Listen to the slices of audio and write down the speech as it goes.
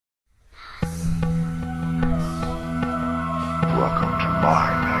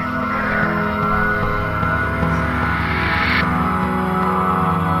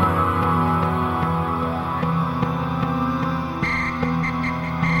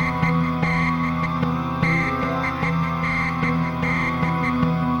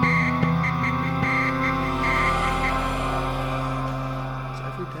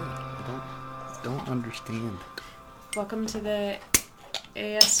welcome to the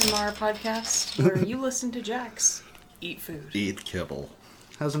ASMR podcast where you listen to Jax eat food. Eat kibble.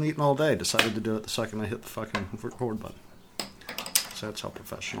 Hasn't eaten all day. Decided to do it the second I hit the fucking record button. So that's how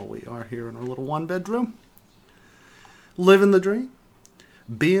professional we are here in our little one bedroom. Living the dream.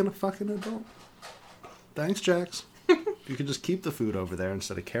 Being a fucking adult. Thanks, Jax. You could just keep the food over there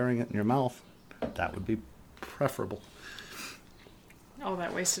instead of carrying it in your mouth. That would be preferable. All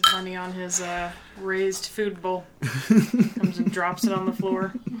that wasted money on his raised food bowl. Comes and drops it on the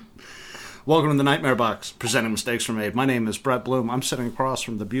floor. Welcome to the Nightmare Box, presenting Mistakes Were Made. My name is Brett Bloom. I'm sitting across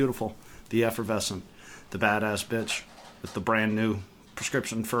from the beautiful, the effervescent, the badass bitch with the brand new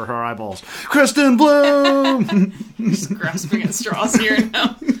prescription for her eyeballs, Kristen Bloom! Just grasping at straws here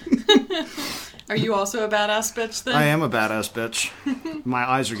now. Are you also a badass bitch then? I am a badass bitch. My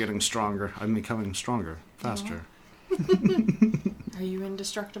eyes are getting stronger. I'm becoming stronger, faster. Are you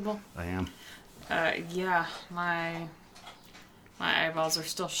indestructible? I am. Yeah, my eyeballs are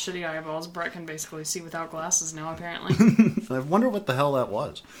still shitty eyeballs. Brett can basically see without glasses now, apparently. I wonder what the hell that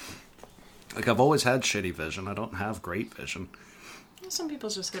was. Like, I've always had shitty vision. I don't have great vision. Some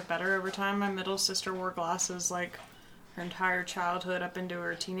people just get better over time. My middle sister wore glasses like her entire childhood up into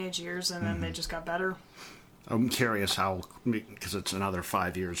her teenage years, and then they just got better. I'm curious how, because it's another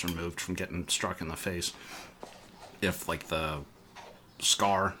 5 years removed from getting struck in the face, if, like, the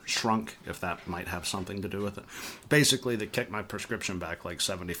scar shrunk, if that might have something to do with it. Basically, they kicked my prescription back like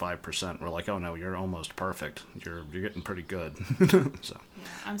 75%. We're like, oh no, you're almost perfect. You're getting pretty good. So Yeah,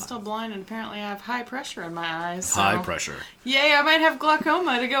 I'm still blind, and apparently I have high pressure in my eyes. So. high pressure. Yay, I might have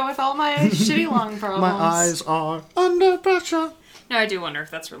glaucoma to go with all my shitty lung problems. My eyes are under pressure. No, I do wonder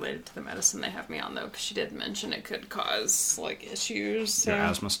if that's related to the medicine they have me on, though, because she did mention it could cause, like, issues. So. Your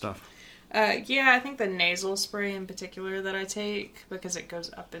asthma stuff? Yeah, I think the nasal spray in particular that I take, because it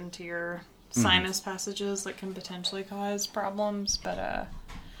goes up into your sinus passages, that can potentially cause problems, but,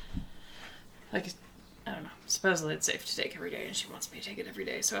 like, I don't know. Supposedly it's safe to take every day, and she wants me to take it every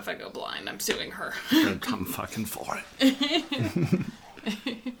day, so if I go blind, I'm suing her. I'm fucking for it.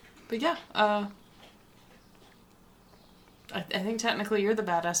 But yeah, I think technically you're the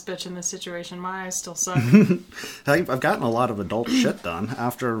badass bitch in this situation. My eyes still suck. I've gotten a lot of adult shit done.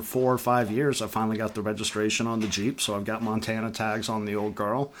 After 4 or 5 years, I finally got the registration on the Jeep, so I've got Montana tags on the old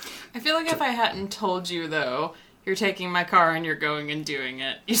girl. I feel like if I hadn't told you, though, you're taking my car and you're going and doing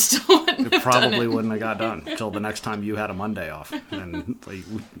it, you still wouldn't have Probably done it. wouldn't have got done until the next time you had a Monday off. And like,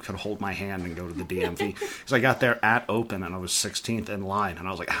 we could hold my hand and go to the DMV. Because I got there at open and I was 16th in line. And I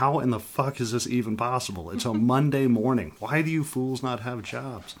was like, how in the fuck is this even possible? It's a Monday morning. Why do you fools not have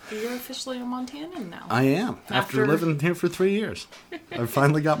jobs? You're officially a Montanan now. I am. After living here for 3 years. I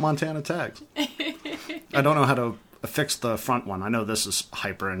finally got Montana tags. I don't know how to fix the front one. I know this is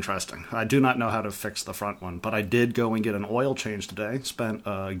hyper interesting. I do not know how to fix the front one, but I did go and get an oil change today. Spent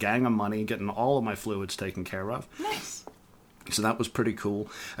a gang of money getting all of my fluids taken care of. Nice. So that was pretty cool.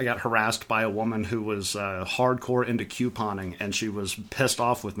 I got harassed by a woman who was hardcore into couponing, and she was pissed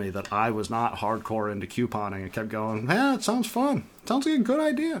off with me that I was not hardcore into couponing, and kept going, yeah, it sounds fun. Sounds like a good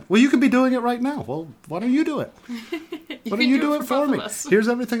idea. Well, you could be doing it right now. Well, why don't you do it? Why don't you do it for me? Here's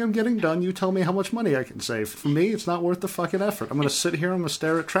everything I'm getting done. You tell me how much money I can save. For me, it's not worth the fucking effort. I'm going to sit here, I'm going to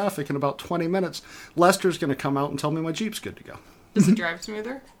stare at traffic in about 20 minutes. Lester's going to come out and tell me my Jeep's good to go. Does it drive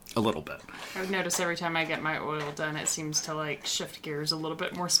smoother? A little bit. I've noticed every time I get my oil done, it seems to, like, shift gears a little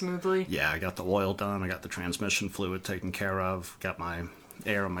bit more smoothly. Yeah, I got the oil done. I got the transmission fluid taken care of. Got my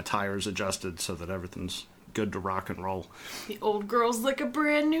air on my tires adjusted so that everything's good to rock and roll. The old girl's like a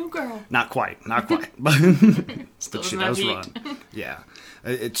brand new girl. Not quite. But Still she doesn't have does heat. run. Yeah.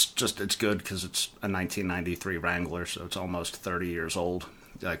 It's good because it's a 1993 Wrangler, so it's almost 30 years old.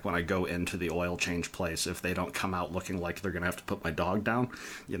 Like, when I go into the oil change place, if they don't come out looking like they're going to have to put my dog down,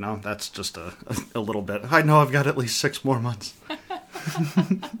 you know, that's just a little bit. I know I've got at least 6 more months.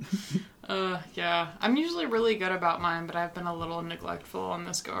 Yeah. I'm usually really good about mine, but I've been a little neglectful on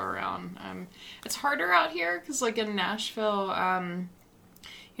this go-around. It's harder out here, because, like, in Nashville,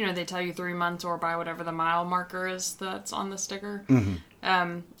 you know, they tell you 3 months or by whatever the mile marker is that's on the sticker.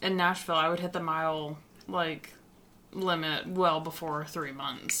 Mm-hmm. In Nashville, I would hit the mile, like, limit well before 3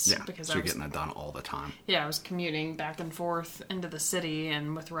 months. Yeah, because so you're getting it done all the time. Yeah, I was commuting back and forth into the city,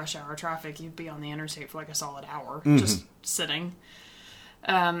 and with rush hour traffic, you'd be on the interstate for like a solid hour, just sitting.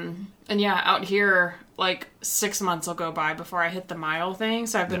 And yeah, out here, like 6 months will go by before I hit the mile thing,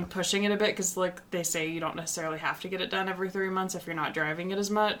 so I've been pushing it a bit, because like they say you don't necessarily have to get it done every 3 months if you're not driving it as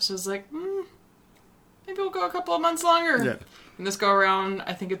much, so it's like, maybe we'll go a couple of months longer. Yeah. And this go around,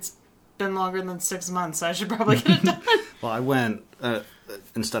 I think it's been longer than 6 months, so I should probably get it done. Well, I went,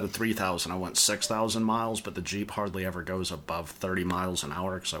 instead of 3,000, I went 6,000 miles, but the Jeep hardly ever goes above 30 miles an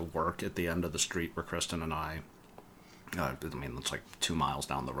hour because I work at the end of the street where Kristen and I it's like 2 miles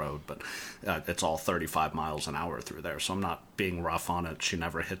down the road, but it's all 35 miles an hour through there, so I'm not being rough on it. She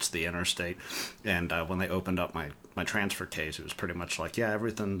never hits the interstate. And when they opened up my transfer case, it was pretty much like, yeah,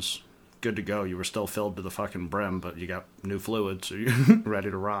 everything's good to go. You were still filled to the fucking brim, but you got new fluid, so you're ready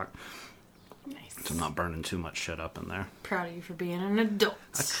to rock. Nice. So I'm not burning too much shit up in there. Proud of you for being an adult.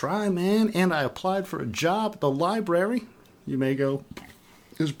 I try, man, and I applied for a job at the library. You may go,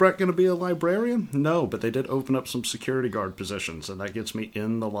 is Brett going to be a librarian? No, but they did open up some security guard positions, and that gets me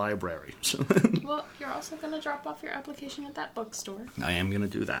in the library. So well, you're also going to drop off your application at that bookstore. I am going to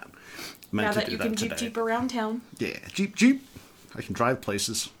do that. Now that you can Jeep around town. Yeah, Jeep. I can drive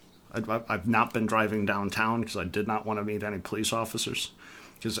places. I've not been driving downtown because I did not want to meet any police officers.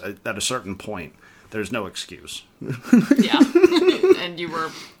 Because at a certain point, there's no excuse. Yeah, and you were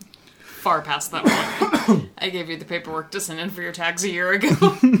far past that point. I gave you the paperwork to send in for your tags a year ago.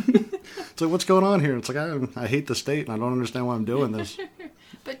 It's like, what's going on here? It's like, I hate the state and I don't understand why I'm doing this.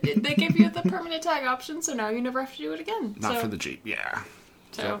 But they gave you the permanent tag option, so now you never have to do it again. Not for the Jeep, yeah.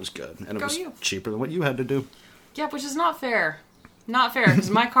 So that was good. And it was cheaper than what you had to do. Yeah, which is not fair. Not fair,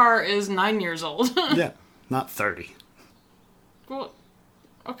 because my car is 9 years old. Yeah, not 30. Well,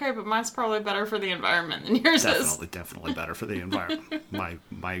 okay, but mine's probably better for the environment than yours is. Definitely better for the environment.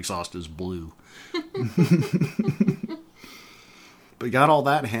 My exhaust is blue. But got all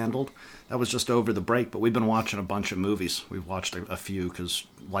that handled. That was just over the break, but we've been watching a bunch of movies. We've watched a few because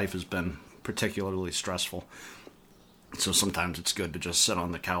life has been particularly stressful. So sometimes it's good to just sit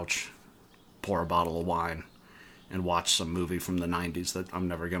on the couch, pour a bottle of wine, and watch some movie from the 90s that I'm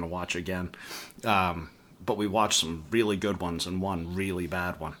never going to watch again. But we watched some really good ones and one really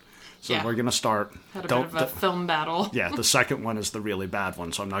bad one. So we're going to start... Had a bit of a film battle. Yeah, the second one is the really bad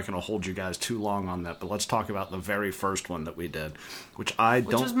one, so I'm not going to hold you guys too long on that. But let's talk about the very first one that we did, which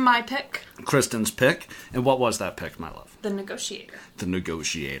was my pick. Kristen's pick. And what was that pick, my love? The Negotiator. The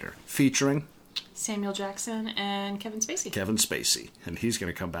Negotiator. Featuring... Samuel Jackson and Kevin Spacey. Kevin Spacey. And he's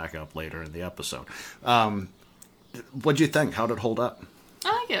going to come back up later in the episode. What'd you think? How did it hold up?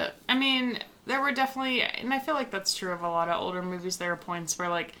 I like it. I mean, there were definitely... And I feel like that's true of a lot of older movies. There are points where,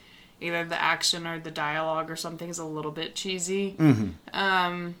 like, either the action or the dialogue or something is a little bit cheesy.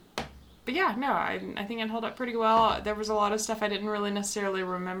 Mm-hmm. But yeah, no, I think it held up pretty well. There was a lot of stuff I didn't really necessarily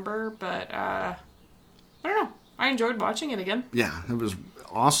remember, but I don't know. I enjoyed watching it again. Yeah, it was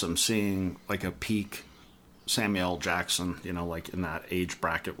awesome seeing like a peak Samuel Jackson, like in that age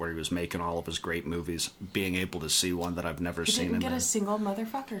bracket where he was making all of his great movies, being able to see one that I've never seen. He didn't get a single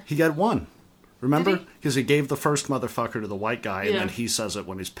motherfucker. He got one. Remember? Because he gave the first motherfucker to the white guy, and then he says it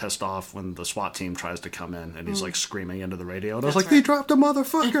when he's pissed off when the SWAT team tries to come in, and he's like screaming into the radio. And I was like, he dropped a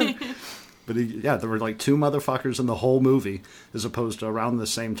motherfucker! But there were like 2 motherfuckers in the whole movie, as opposed to around the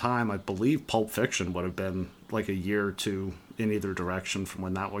same time, I believe Pulp Fiction would have been like a year or 2 in either direction from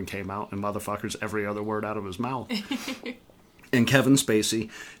when that one came out, and motherfuckers every other word out of his mouth. And Kevin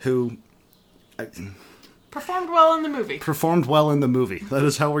Spacey, who... Performed well in the movie. That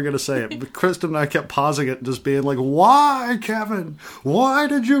is how we're going to say it. But Kristen and I kept pausing it, just being like, why, Kevin? Why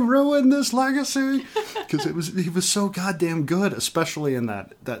did you ruin this legacy? Because he was so goddamn good, especially in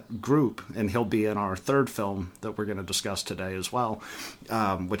that group. And he'll be in our third film that we're going to discuss today as well,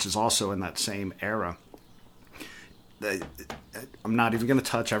 which is also in that same era. I'm not even going to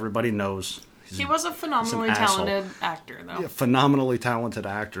touch. Everybody knows. He was a phenomenally talented actor, though. Yeah, phenomenally talented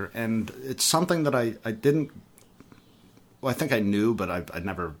actor. And it's something that I didn't... Well, I think I knew, but I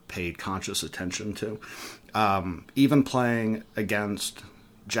never paid conscious attention to. Even playing against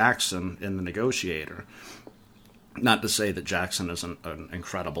Jackson in The Negotiator. Not to say that Jackson isn't an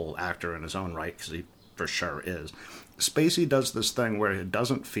incredible actor in his own right, because he for sure is. Spacey does this thing where it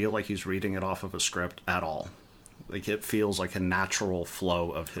doesn't feel like he's reading it off of a script at all. Like, it feels like a natural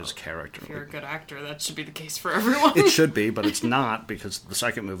flow of his character. If you're a good actor, that should be the case for everyone. It should be, but it's not, because the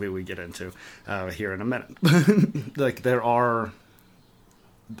second movie we get into here in a minute. Like, there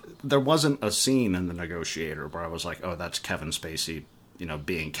wasn't a scene in The Negotiator where I was like, oh, that's Kevin Spacey,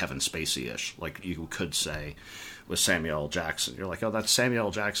 being Kevin Spacey-ish. Like, you could say with Samuel L. Jackson. You're like, oh, that's Samuel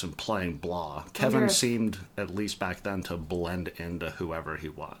L. Jackson playing blah. Kevin seemed, at least back then, to blend into whoever he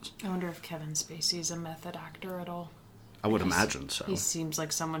was. I wonder if Kevin Spacey's a method actor at all. I would imagine so. He seems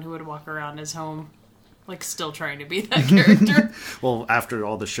like someone who would walk around his home, like, still trying to be that character. Well, after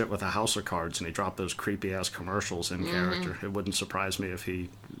all the shit with the House of Cards and he dropped those creepy-ass commercials in character, it wouldn't surprise me if he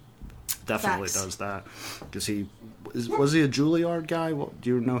definitely does that. Because Was he a Juilliard guy? Do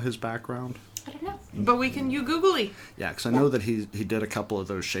you know his background? I don't know. But you googly. Yeah, because I know that he did a couple of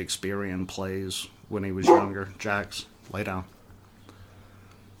those Shakespearean plays when he was younger. Jax, lay down.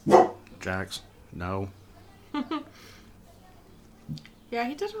 Jax, no. Yeah,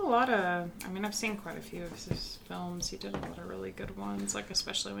 he did a lot of... I mean, I've seen quite a few of his films. He did a lot of really good ones, like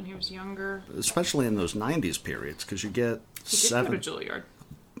especially when he was younger. Especially in those 90s periods, because you get He seven... did go to Juilliard.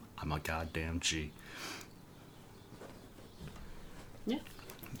 I'm a goddamn G. Yeah.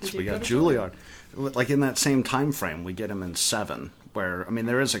 So we got Juilliard. Like in that same time frame, we get him in Seven, where, I mean,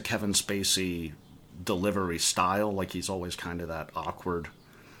 there is a Kevin Spacey delivery style, like he's always kind of that awkward,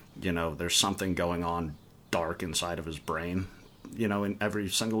 there's something going on dark inside of his brain, in every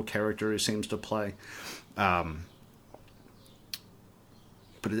single character he seems to play. But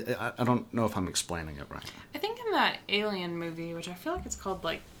I don't know if I'm explaining it right. I think in that Alien movie, which I feel like it's called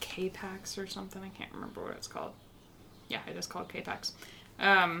like K-Pax or something, I can't remember what it's called. Yeah, it is called K-Pax.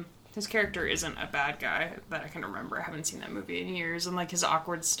 His character isn't a bad guy that I can remember. I haven't seen that movie in years, and like his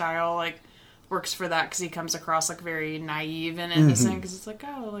awkward style like works for that because he comes across like very naive and innocent. Because it's like,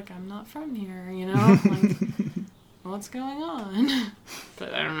 oh, like I'm not from here, like what's going on?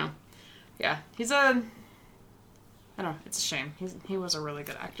 But I don't know. Yeah, I don't know. It's a shame. He was a really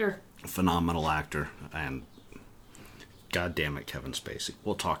good actor. Phenomenal actor, and God damn it, Kevin Spacey.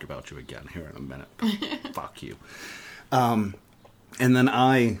 We'll talk about you again here in a minute. Fuck you. And then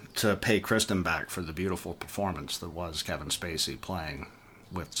to pay Kristen back for the beautiful performance that was Kevin Spacey playing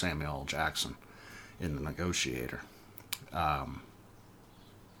with Samuel L. Jackson in The Negotiator. And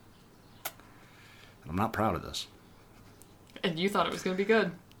I'm not proud of this. And you thought it was going to be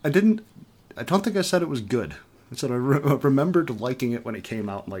good. I don't think I said it was good. I said I remembered liking it when it came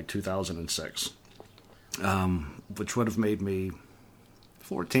out in like 2006. Which would have made me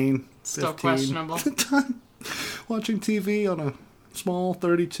 14, Still 15. questionable. Watching TV on a small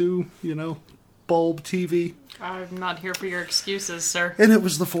 32, bulb TV. I'm not here for your excuses, sir. And it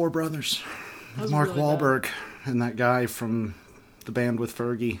was the Four Brothers. Mark really Wahlberg and that guy from the band with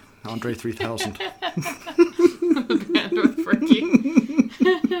Fergie, Andre 3000. The band with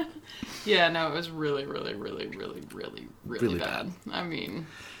Fergie. Yeah, no, it was really, really, really, really, really, really bad. I mean,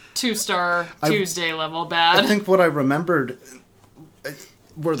 2-star Tuesday level bad. I think what I remembered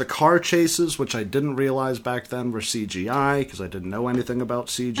were the car chases, which I didn't realize back then were CGI, because I didn't know anything about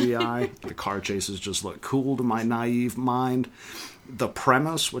CGI. The car chases just looked cool to my naive mind. The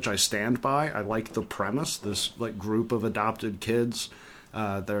premise, which I stand by, I like the premise. This like group of adopted kids,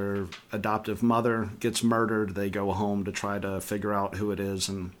 their adoptive mother gets murdered. They go home to try to figure out who it is,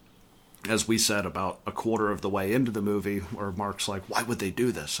 and as we said about a quarter of the way into the movie, where Mark's like, why would they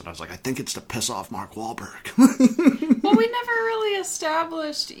do this? And I was like, I think it's to piss off Mark Wahlberg. Well, we never really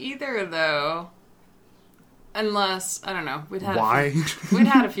established either, though. Unless, I don't know, we'd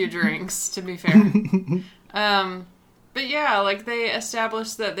had a few drinks, to be fair. But yeah, like they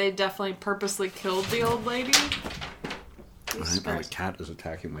established that they definitely purposely killed the old lady. The cat is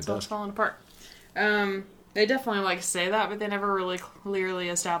attacking my It's all desk. falling apart. They definitely like say that, but they never really clearly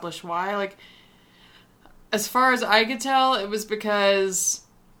established why. Like, as far as I could tell, it was because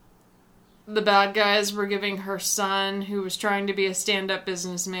the bad guys were giving her son, who was trying to be a stand-up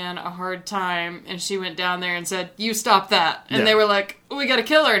businessman, a hard time, and she went down there and said, "You stop that!" And they were like, "We got to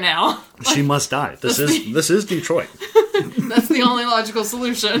kill her now." She must die. This is Detroit. That's the only logical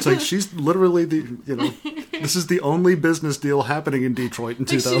solution. It's like she's literally this is the only business deal happening in Detroit in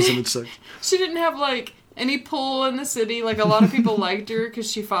 2006. She didn't have like any pull in the city. Like, a lot of people liked her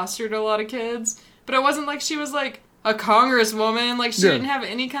because she fostered a lot of kids, but it wasn't like she was like a congresswoman. Like, she didn't have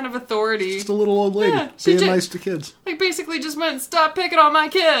any kind of authority. Just a little old lady being nice to kids. Like, basically just went, "Stop picking on my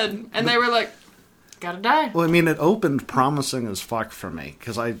kid," and they were like, "Gotta die." Well, I mean, it opened promising as fuck for me,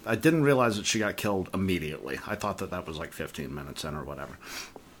 because I didn't realize that she got killed immediately. I thought that was like 15 minutes in or whatever.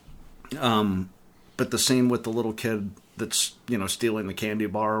 But the scene with the little kid that's, stealing the candy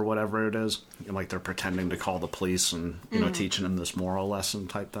bar or whatever it is, like they're pretending to call the police and, teaching him this moral lesson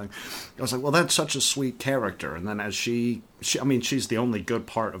type thing. I was like, well, that's such a sweet character. And then as she's the only good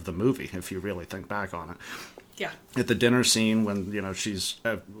part of the movie, if you really think back on it. Yeah. At the dinner scene when, she's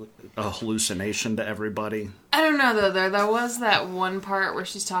a hallucination to everybody. I don't know, though. There was that one part where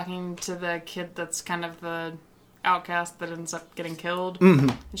she's talking to the kid that's kind of the outcast that ends up getting killed. Mm-hmm.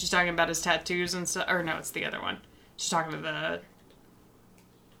 And she's talking about his tattoos and stuff. Or no, it's the other one. She's talking to the...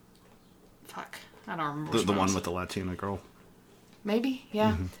 Fuck. I don't remember the one with the Latina girl. Maybe,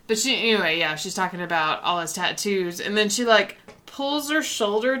 yeah. Mm-hmm. But she's talking about all his tattoos. And then she, like, pulls her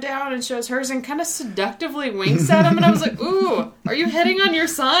shoulder down and shows hers and kind of seductively winks at him. And I was like, ooh, are you hitting on your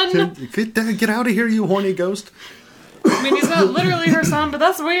son? Get out of here, you horny ghost. I mean, he's not literally her son, but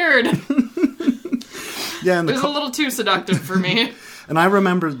that's weird. Yeah, and It was a little too seductive for me. And I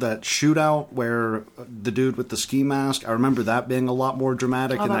remember that shootout where the dude with the ski mask, I remember that being a lot more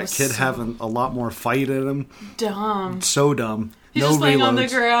dramatic, and that kid having a lot more fight in him. Dumb. So dumb. He's just laying on the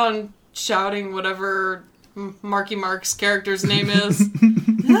ground shouting whatever Marky Mark's character's name is.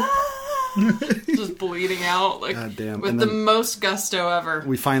 Just bleeding out with the most gusto ever.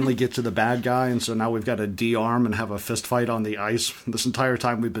 We finally get to the bad guy, and so now we've got to de-arm and have a fist fight on the ice. This entire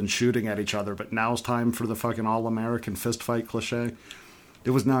time we've been shooting at each other, but now's time for the fucking all-American fist fight cliche. It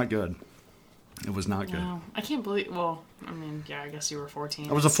was not good. It was not good. No, I can't believe... Well, I mean, yeah, I guess you were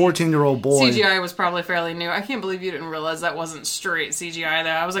 14. I was a 14-year-old boy. CGI was probably fairly new. I can't believe you didn't realize that wasn't straight CGI, though.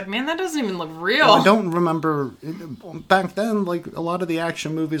 I was like, man, that doesn't even look real. Well, I don't remember... Back then, like, a lot of the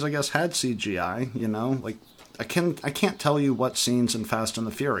action movies, I guess, had CGI, you know? Like, I can't tell you what scenes in Fast and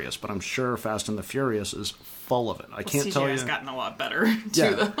the Furious, but I'm sure Fast and the Furious is full of it. I can't tell you... CGI's gotten a lot better,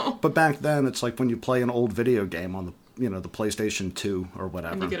 too, though. But back then, it's like when you play an old video game on the the PlayStation 2 or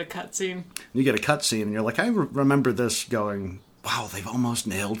whatever. And you get a cutscene. You get a cutscene, and you're like, I remember this going, wow, they've almost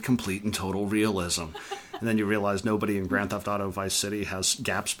nailed complete and total realism. And then you realize nobody in Grand Theft Auto Vice City has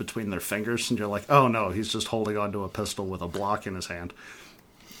gaps between their fingers, and you're like, oh no, he's just holding onto a pistol with a block in his hand.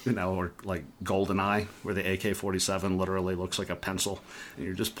 Or like GoldenEye, where the AK-47 literally looks like a pencil, and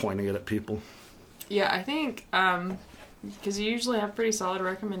you're just pointing it at people. Yeah, I think... because you usually have pretty solid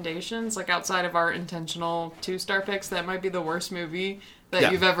recommendations, like outside of our intentional 2-star picks, that might be the worst movie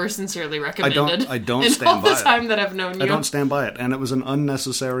that you've ever sincerely recommended. I don't in stand all by the time that I've known you. I don't stand by it, and it was an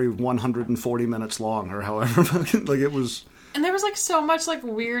unnecessary 140 minutes long, or however, like it was. And there was like so much like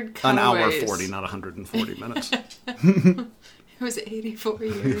weird cutaways. An hour 40, not 140 minutes. It was 84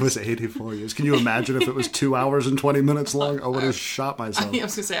 years. It was 84 years. Can you imagine if it was 2 hours and 20 minutes long? I would have shot myself. I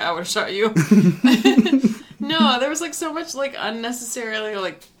was gonna say I would have shot you. No, there was like so much like unnecessary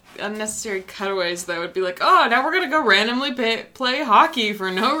cutaways that would be like, oh, now we're gonna go randomly play hockey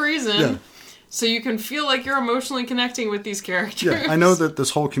for no reason. Yeah. So you can feel like you're emotionally connecting with these characters. Yeah, I know that this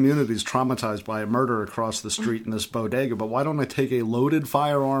whole community is traumatized by a murder across the street in this bodega, but why don't I take a loaded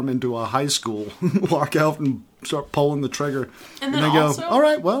firearm into a high school, walk out and start pulling the trigger, and then go, all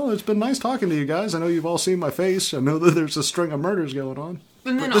right, well, it's been nice talking to you guys. I know you've all seen my face. I know that there's a string of murders going on.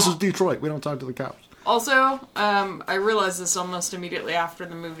 But this is Detroit. We don't talk to the cops. Also, I realized this almost immediately after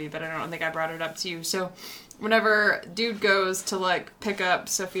the movie, but I don't think I brought it up to you. So, whenever dude goes to, like, pick up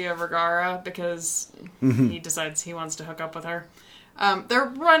Sofia Vergara because he decides he wants to hook up with her, they're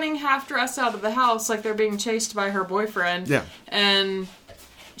running half-dressed out of the house like they're being chased by her boyfriend. Yeah. And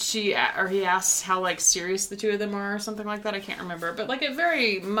he asks how, like, serious the two of them are or something like that. I can't remember. But, like, it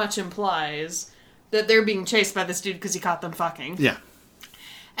very much implies that they're being chased by this dude because he caught them fucking. Yeah.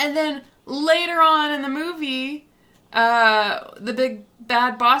 And then later on in the movie, the big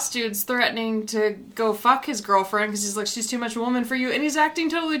bad boss dude's threatening to go fuck his girlfriend because he's like, she's too much woman for you. And he's acting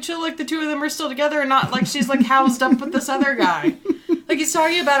totally chill like the two of them are still together and not like she's like housed up with this other guy. Like he's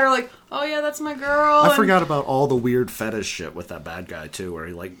talking about her like, oh yeah, that's my girl. I forgot about all the weird fetish shit with that bad guy too, where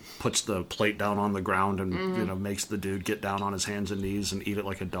he like puts the plate down on the ground and makes the dude get down on his hands and knees and eat it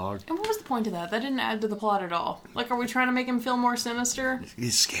like a dog. And what was the point of that? That didn't add to the plot at all. Like, are we trying to make him feel more sinister?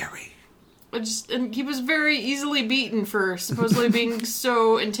 He's scary. And he was very easily beaten for supposedly being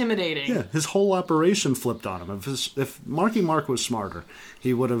so intimidating. Yeah, his whole operation flipped on him. If Marky Mark was smarter,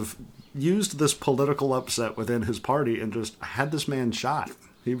 he would have used this political upset within his party and just had this man shot.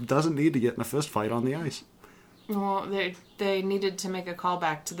 He doesn't need to get in a fist fight on the ice. Well, they needed to make a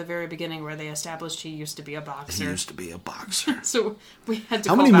callback to the very beginning where they established he used to be a boxer. He used to be a boxer. So we had to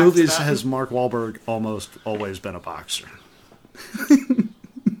How call many back movies to that. has Mark Wahlberg almost always been a boxer?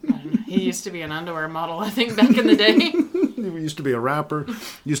 He used to be an underwear model, I think, back in the day. He used to be a rapper.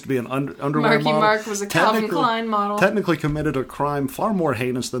 Used to be an underwear Marky model. Mark was a Calvin Klein model. Technically committed a crime far more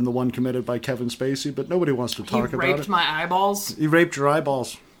heinous than the one committed by Kevin Spacey, but nobody wants to talk about it. He raped my eyeballs. He raped your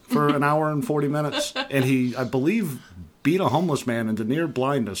eyeballs for an hour and 40 minutes. And he, I believe, beat a homeless man into near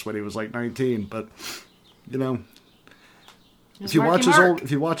blindness when he was like 19. But, you know, if you watch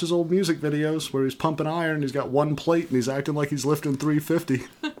his old music videos where he's pumping iron, he's got one plate and he's acting like he's lifting 350.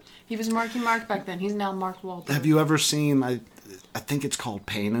 He was Marky Mark back then. He's now Mark Wahlberg. Have you ever seen? I think it's called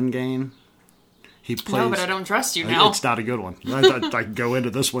Pain and Gain. He plays. No, but I don't trust you now. It's not a good one. I go into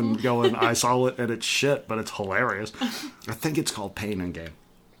this one going, I saw it and it's shit, but it's hilarious. I think it's called Pain and Gain.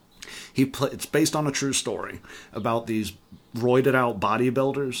 It's based on a true story about these roided out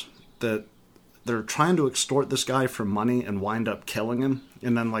bodybuilders that they're trying to extort this guy for money and wind up killing him,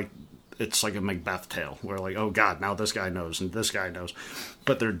 and then like it's like a Macbeth tale where like, oh God, now this guy knows and this guy knows,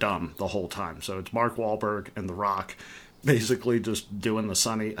 but they're dumb the whole time. So it's Mark Wahlberg and The Rock basically just doing the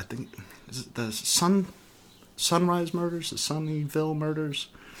Sunny, I think, is it the Sunrise Murders, the Sunnyville Murders?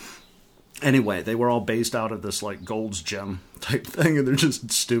 Anyway, they were all based out of this like Gold's Gym type thing, and they're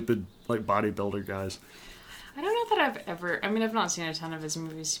just stupid like bodybuilder guys. I don't know that I've ever... I mean, I've not seen a ton of his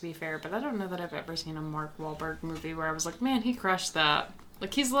movies, to be fair, but I don't know that I've ever seen a Mark Wahlberg movie where I was like, man, he crushed that.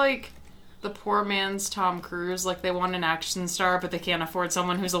 Like, he's like the poor man's Tom Cruise. Like, they want an action star, but they can't afford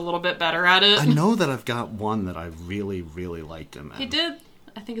someone who's a little bit better at it. I know that I've got one that I really, really liked him in. He did...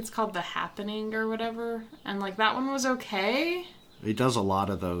 I think it's called The Happening or whatever. And, like, that one was okay. He does a lot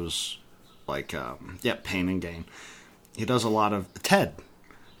of those, like, Pain and Gain. He does a lot of... Ted.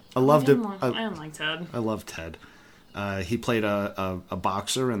 I loved it. I didn't like Ted. I love Ted. He played a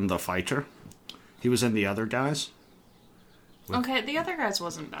boxer in The Fighter. He was in The Other Guys. Okay, The Other Guys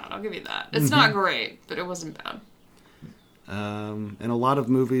wasn't bad. I'll give you that. It's not great, but it wasn't bad. In a lot of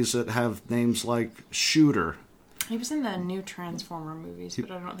movies that have names like Shooter. He was in the new Transformer movies,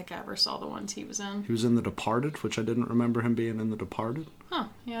 but I don't think I ever saw the ones he was in. He was in The Departed, which I didn't remember him being in The Departed. Huh,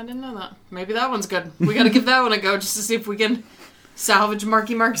 yeah, I didn't know that. Maybe that one's good. We gotta give that one a go just to see if we can salvage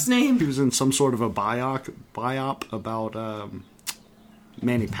Marky Mark's name. He was in some sort of a biop about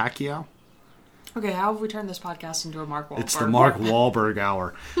Manny Pacquiao. Okay, how have we turned this podcast into a Mark Wahlberg? It's the Mark Wahlberg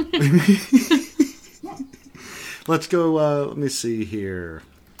hour. Let's go, let me see here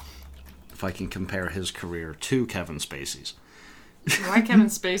if I can compare his career to Kevin Spacey's. Why Kevin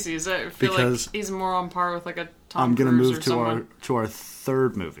Spacey's? I feel Because like he's more on par with like a Tom I'm going to Cruise move or to someone. our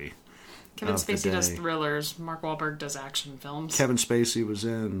third movie. Kevin of the Spacey does day. thrillers. Mark Wahlberg does action films. Kevin Spacey was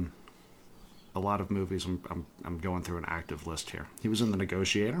in a lot of movies. I'm going through an active list here. He was in The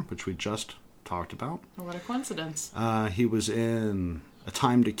Negotiator, which we just talked about. Oh, what a coincidence. He was in A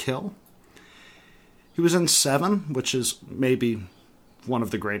Time to Kill. He was in Seven, which is maybe one of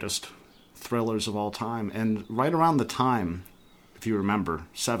the greatest thrillers of all time. And right around the time, if you remember,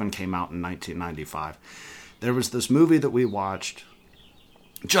 Seven came out in 1995. There was this movie that we watched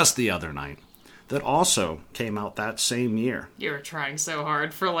just the other night that also came out that same year. You were trying so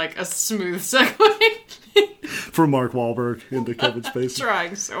hard for like a smooth segue. For Mark Wahlberg into Kevin Spacey.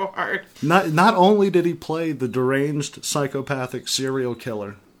 Trying so hard. Not only did he play the deranged psychopathic serial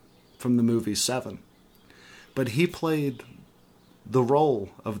killer from the movie Seven, but he played the role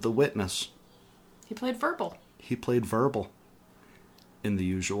of the witness. He played Verbal. He played Verbal in The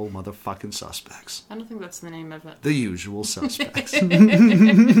Usual Motherfucking Suspects. I don't think that's the name of it. The Usual Suspects. Kaiser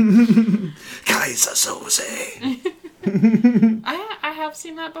Soze. I have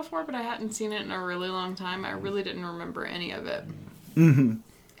seen that before, but I hadn't seen it in a really long time. I really didn't remember any of it. Mm-hmm.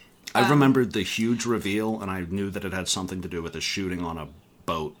 I remembered the huge reveal, and I knew that it had something to do with a shooting on a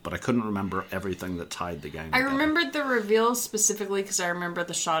boat, but I couldn't remember everything that tied the gang I together. remembered the reveal specifically because I remember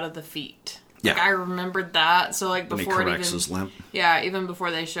the shot of the feet. Yeah. Like, I remembered that, so like When he before it corrects even... his limp. Yeah, even before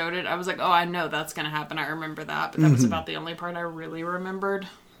they showed it, I was like, oh, I know that's going to happen. I remember that, but that was about the only part I really remembered.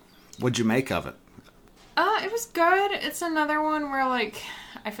 What'd you make of it? It was good. It's another one where, like,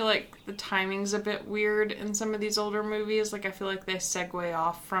 I feel like the timing's a bit weird in some of these older movies. Like, I feel like they segue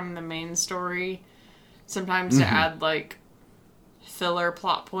off from the main story sometimes to add, like, filler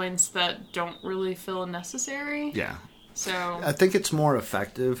plot points that don't really feel necessary. Yeah. So I think it's more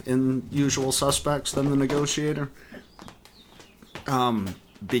effective in Usual Suspects than The Negotiator.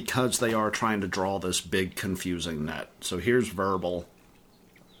 Because they are trying to draw this big, confusing net. So here's Verbal.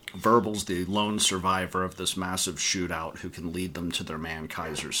 Verbal's the lone survivor of this massive shootout who can lead them to their man,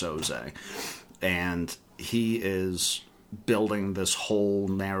 Kaiser Soze. And he is building this whole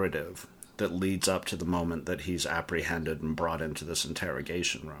narrative that leads up to the moment that he's apprehended and brought into this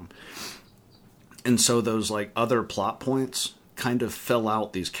interrogation room. And so those, like, other plot points kind of fill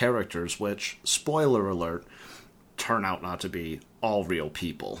out these characters, which, spoiler alert, turn out not to be all real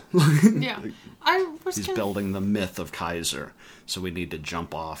people. yeah, I was. He's building the myth of Kaiser, so we need to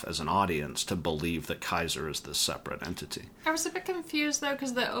jump off as an audience to believe that Kaiser is this separate entity. I was a bit confused though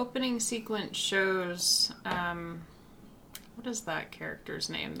because the opening sequence shows. What is that character's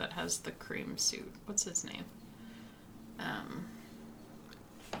name that has the cream suit? What's his name?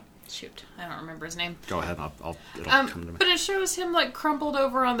 Shoot, I don't remember his name. Go ahead, it'll come to me. But it shows him, like, crumpled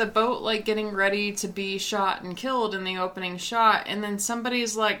over on the boat, like, getting ready to be shot and killed in the opening shot, and then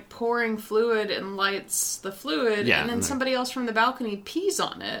somebody's, like, pouring fluid and lights the fluid, Yeah, and then and somebody else from the balcony pees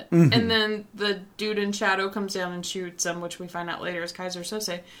on it, and then the dude in shadow comes down and shoots him, which we find out later is Kaiser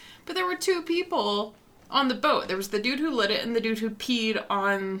Soze. But there were two people on the boat. There was the dude who lit it and the dude who peed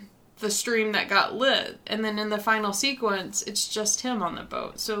on the stream that got lit, and then in the final sequence, it's just him on the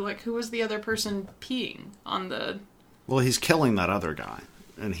boat. So, like, who was the other person peeing on the... Well, he's killing that other guy,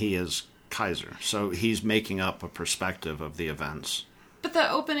 and he is Kaiser. So he's making up a perspective of the events. But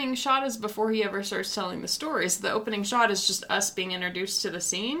the opening shot is before he ever starts telling the story. So the opening shot is just us being introduced to the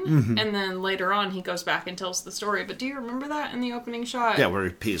scene, and then later on he goes back and tells the story. But do you remember that in the opening shot? Yeah, where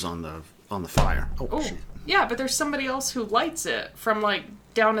he pees on the fire. Oh, shit. Yeah, but there's somebody else who lights it from, like,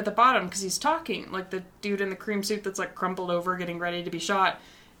 down at the bottom, because he's talking. Like, the dude in the cream suit that's, like, crumpled over, getting ready to be shot,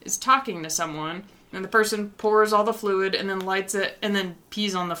 is talking to someone, and the person pours all the fluid, and then lights it, and then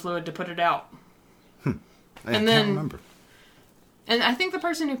pees on the fluid to put it out. I can't remember. And I think the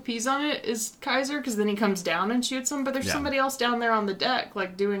person who pees on it is Kaiser, because then he comes down and shoots him, but there's somebody else down there on the deck,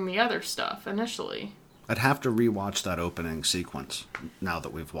 like, doing the other stuff initially. I'd have to rewatch that opening sequence now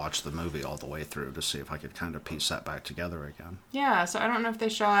that we've watched the movie all the way through to see if I could kind of piece that back together again. Yeah, so I don't know if they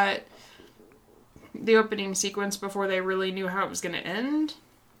shot the opening sequence before they really knew how it was going to end,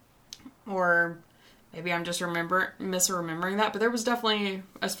 or maybe I'm just misremembering that, but there was definitely,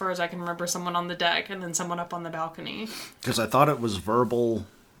 as far as I can remember, someone on the deck and then someone up on the balcony. Because I thought it was Verbal,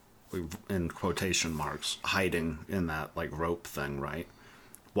 in quotation marks, hiding in that, like, rope thing, right?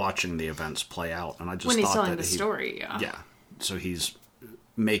 Watching the events play out, and I just when he's thought telling that the story, yeah. So he's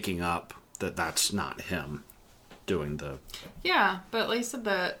making up that that's not him doing the... Yeah, but like I said,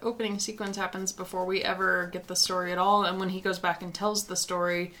 the opening sequence happens before we ever get the story at all, and when he goes back and tells the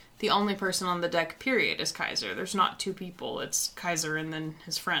story, the only person on the deck, period, is Kaiser. There's not two people, it's Kaiser and then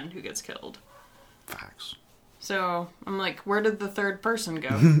his friend who gets killed. Facts. So, I'm like, where did the third person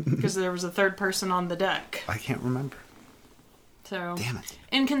go? Because there was a third person on the deck. I can't remember. So, damn it.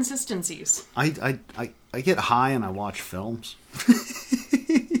 Inconsistencies. I get high and I watch films.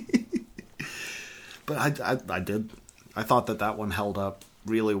 But I thought that one held up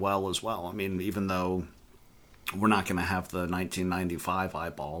really well as well. I mean, even though we're not going to have the 1995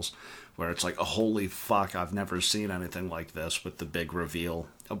 eyeballs, where it's like, oh, holy fuck, I've never seen anything like this, with the big reveal.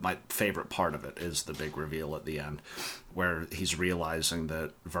 My favorite part of it is the big reveal at the end, where he's realizing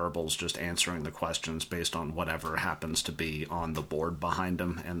that Verbal's just answering the questions based on whatever happens to be on the board behind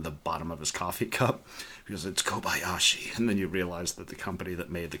him and the bottom of his coffee cup, because it's Kobayashi. And then you realize that the company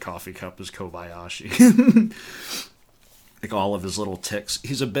that made the coffee cup is Kobayashi. Like, all of his little ticks.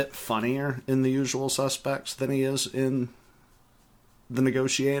 He's a bit funnier in The Usual Suspects than he is in The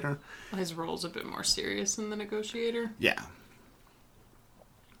Negotiator. His role's a bit more serious in The Negotiator. Yeah.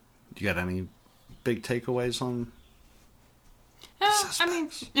 Do you got any big takeaways on I mean,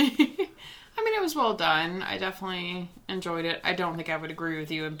 it was well done. I definitely enjoyed it. I don't think I would agree with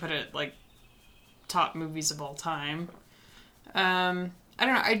you and put it, like, top movies of all time. I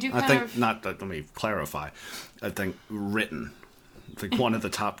don't know. I do let me clarify. I think written. Like one of the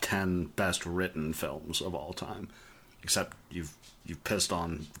top 10 best written films of all time. Except you've pissed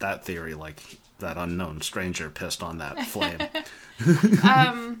on that theory like that unknown stranger pissed on that flame.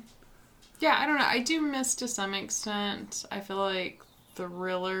 Yeah, I don't know. I do miss to some extent. I feel like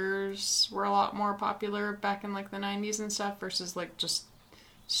thrillers were a lot more popular back in, like, the 90s and stuff versus, like, just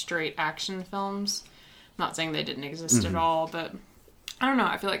straight action films. I'm not saying they didn't exist at all, but I don't know.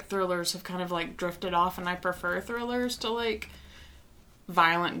 I feel like thrillers have kind of, like, drifted off, and I prefer thrillers to, like,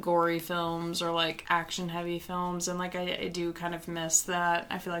 violent, gory films or, like, action-heavy films. And, like, I do kind of miss that.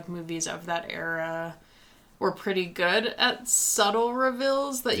 I feel like movies of that era were pretty good at subtle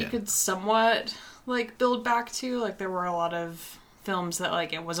reveals that you could somewhat, like, build back to. Like, there were a lot of films that,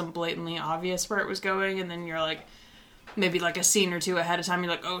 like, it wasn't blatantly obvious where it was going, and then you're, like, maybe, like, a scene or two ahead of time,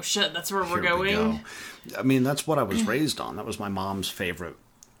 you're like, oh, shit, that's where we're going. I mean, that's what I was raised on. That was my mom's favorite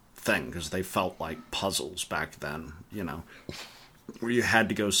thing, because they felt like puzzles back then, you know. Where you had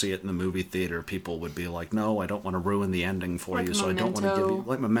to go see it in the movie theater, people would be like, no, I don't want to ruin the ending for like you, Memento. so I don't want to give you...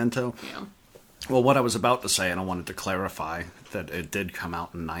 Like Memento? Yeah. Well, what I was about to say, and I wanted to clarify that it did come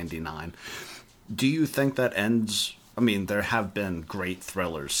out in 99. Do you think that ends... I mean, there have been great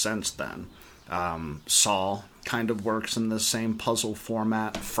thrillers since then. Saw kind of works in the same puzzle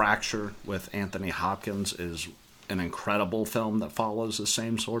format. Fracture with Anthony Hopkins is an incredible film that follows the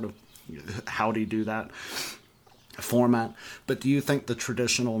same sort of how-do-you-do-that format. But do you think the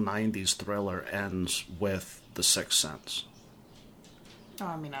traditional 90s thriller ends with The Sixth Sense? Oh,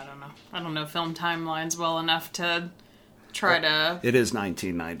 I mean, I don't know. I don't know film timelines well enough to try to... It is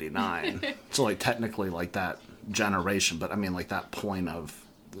 1999. So, like, technically, like, that generation, but I mean, like, that point of...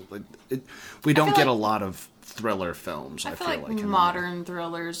 Like, we don't get a lot of thriller films, I feel like modern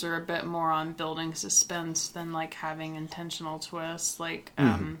thrillers are a bit more on building suspense than, like, having intentional twists. Like,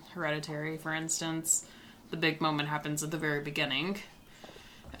 Hereditary, for instance. The big moment happens at the very beginning.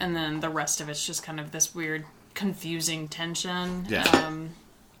 And then the rest of it's just kind of this weird, confusing tension. Yeah.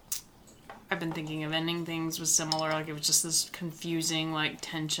 I've been thinking of Ending Things was similar. Like, it was just this confusing, like,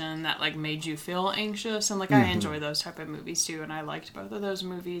 tension that, like, made you feel anxious. And, like, I enjoy those type of movies, too. And I liked both of those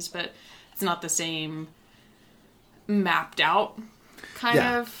movies. But it's not the same mapped out kind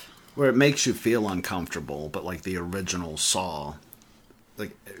of. Where it makes you feel uncomfortable. But, like, the original Saw,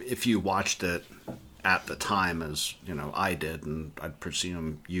 like, if you watched it at the time, as, you know, I did, and I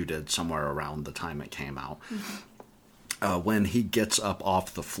presume you did somewhere around the time it came out, when he gets up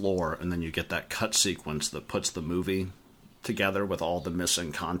off the floor and then you get that cut sequence that puts the movie together with all the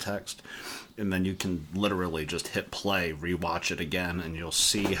missing context, and then you can literally just hit play, rewatch it again, and you'll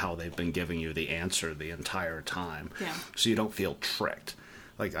see how they've been giving you the answer the entire time. Yeah. So you don't feel tricked.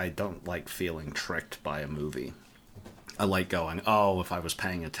 Like, I don't like feeling tricked by a movie. I like going, oh, if I was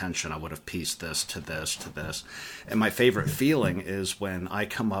paying attention, I would have pieced this to this to this. And my favorite feeling is when I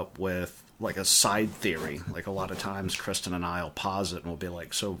come up with, like, a side theory. Like, a lot of times Kristen and I will pause it and we'll be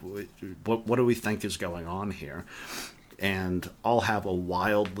like, so what do we think is going on here? And I'll have a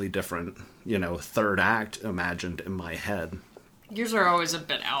wildly different, you know, third act imagined in my head. Yours are always a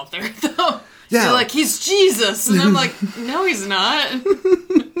bit out there, though. Yeah. You're like, he's Jesus. And I'm like, no, he's not.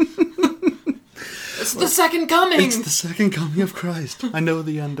 It's the second coming. It's the second coming of Christ. I know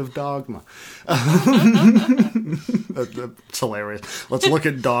the end of Dogma. That's hilarious. Let's look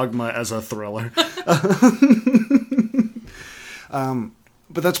at Dogma as a thriller.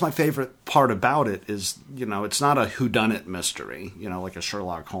 But that's my favorite part about it is, you know, it's not a whodunit mystery, you know, like a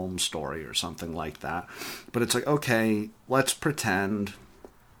Sherlock Holmes story or something like that. But it's like, okay, let's pretend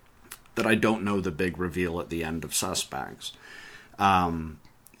that I don't know the big reveal at the end of Suspects.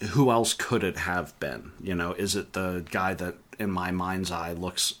 Who else could it have been? You know, is it the guy that, in my mind's eye,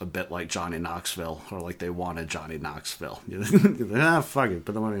 looks a bit like Johnny Knoxville, or like they wanted Johnny Knoxville? Fuck it,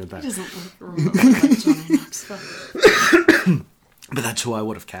 put the money in the bank. He doesn't remember like Johnny Knoxville. But that's who I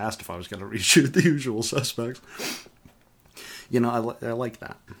would have cast if I was going to reshoot The Usual Suspects. You know, I like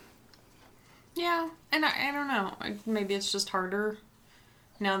that. Yeah, and I don't know. Maybe it's just harder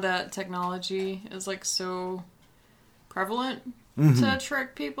now that technology is, like, so prevalent to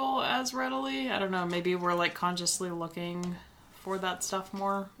trick people as readily. I don't know. Maybe we're, like, consciously looking for that stuff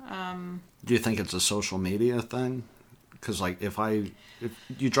more. Do you think it's a social media thing? Because, like, if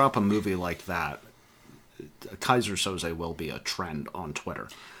you drop a movie like that, Kaiser Soze will be a trend on Twitter.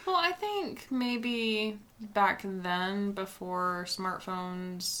 Well, I think maybe back then, before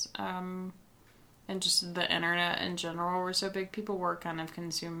smartphones and just the internet in general were so big, people were kind of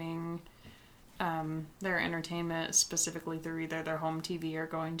consuming their entertainment specifically through either their home TV or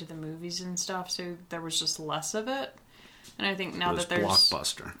going to the movies and stuff, so there was just less of it. And I think now that there's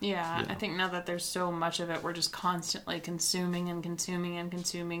blockbuster. Yeah, I think now that there's so much of it, we're just constantly consuming and consuming and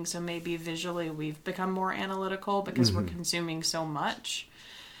consuming. So maybe visually we've become more analytical because we're consuming so much.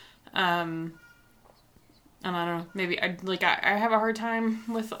 And I don't know, maybe I have a hard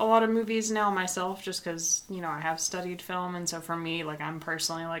time with a lot of movies now myself, just because, you know, I have studied film, and so for me, like, I'm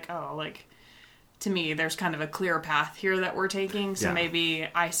personally like, oh, like, to me, there's kind of a clear path here that we're taking, so maybe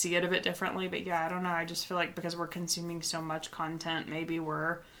I see it a bit differently, but yeah, I don't know, I just feel like because we're consuming so much content, maybe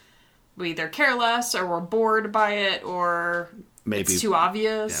we either care less, or we're bored by it, or maybe it's too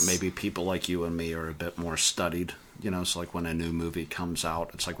obvious. Yeah, maybe people like you and me are a bit more studied, you know, so like when a new movie comes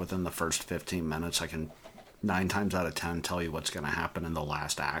out, it's like within the first 15 minutes, I can 9 times out of 10 tell you what's going to happen in the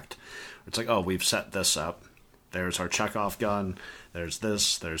last act. It's like, oh, we've set this up, there's our Chekhov gun, there's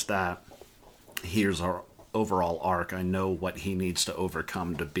this, there's that. Here's our overall arc. I know what he needs to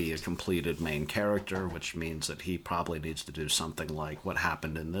overcome to be a completed main character, which means that he probably needs to do something like what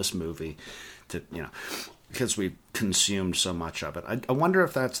happened in this movie to, you know, because we've consumed so much of it. I wonder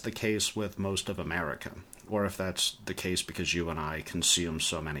if that's the case with most of America, or if that's the case because you and I consume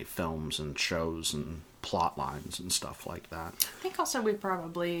so many films and shows and plot lines and stuff like that. I think also we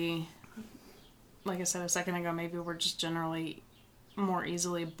probably, like I said a second ago, maybe we're just generally more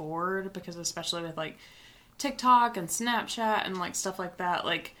easily bored, because especially with like TikTok and Snapchat and like stuff like that,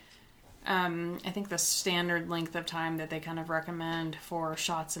 like I think the standard length of time that they kind of recommend for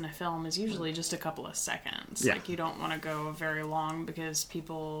shots in a film is usually just a couple of seconds. Like, you don't want to go very long because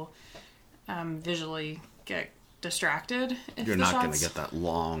people visually get distracted if you're not going to get that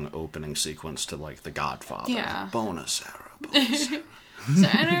long opening sequence to like The Godfather. Bonus, Sarah, bonus. So,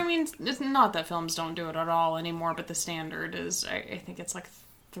 and I mean, it's not that films don't do it at all anymore, but the standard is, I think it's like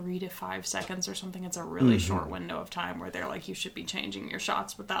 3 to 5 seconds or something. It's a really short window of time where they're like, you should be changing your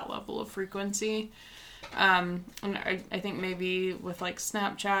shots with that level of frequency. And I think maybe with like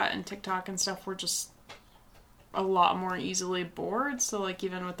Snapchat and TikTok and stuff, we're just a lot more easily bored. So, like,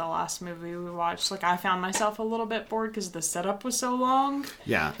 even with the last movie we watched, like, I found myself a little bit bored because the setup was so long.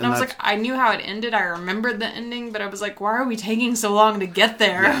 Yeah. And I was like, I knew how it ended. I remembered the ending, but I was like, why are we taking so long to get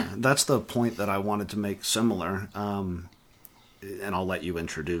there? Yeah, that's the point that I wanted to make similar. And I'll let you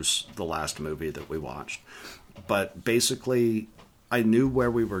introduce the last movie that we watched. But basically, I knew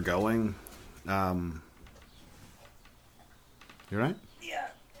where we were going. You right? Yeah.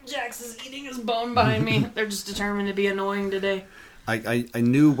 Jax is eating his bone behind me. They're just determined to be annoying today. I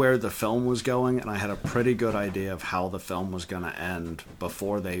knew where the film was going, and I had a pretty good idea of how the film was going to end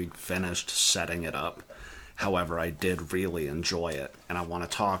before they finished setting it up. However, I did really enjoy it, and I want to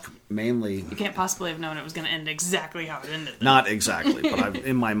talk mainly... You can't possibly have known it was going to end exactly how it ended. Though. Not exactly, but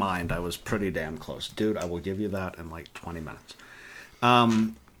in my mind, I was pretty damn close. Dude, I will give you that in like 20 minutes.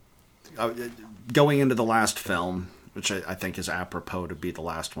 Going into the last film, which I think is apropos to be the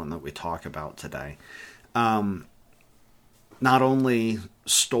last one that we talk about today, not only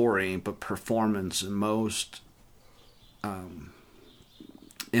story, but performance, and most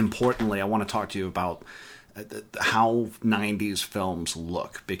importantly, I want to talk to you about how 90s films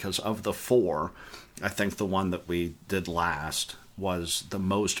look, because of the four, I think the one that we did last was the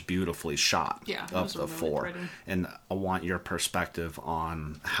most beautifully shot of the four. Pretty. And I want your perspective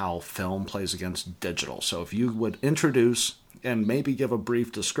on how film plays against digital. So if you would introduce and maybe give a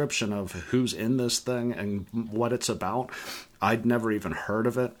brief description of who's in this thing and what it's about. I'd never even heard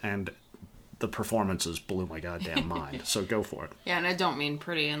of it, and the performances blew my goddamn mind. So go for it. Yeah, and I don't mean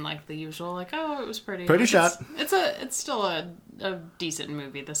pretty in like the usual, like, oh, it was pretty. Pretty like, shot. It's still a decent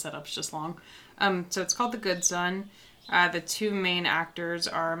movie. The setup's just long. So it's called The Good Son. The two main actors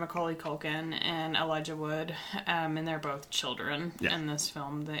are Macaulay Culkin and Elijah Wood, and they're both children in this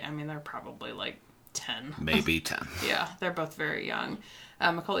film. They're probably like 10. Maybe 10. Yeah, they're both very young.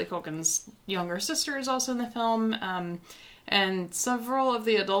 Macaulay Culkin's younger sister is also in the film. And several of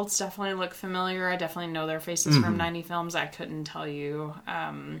the adults definitely look familiar. I definitely know their faces from 90 films. I couldn't tell you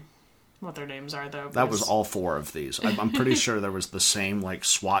what their names are, though. That was all four of these. I'm pretty sure there was the same like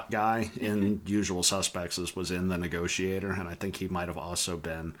SWAT guy in Usual Suspects as was in The Negotiator, and I think he might have also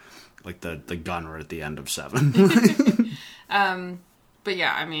been like the gunner at the end of 7. But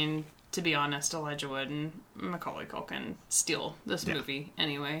yeah, I mean, to be honest, Elijah Wood and Macaulay Culkin steal this movie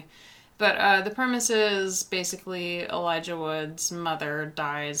anyway. But the premise is basically Elijah Wood's mother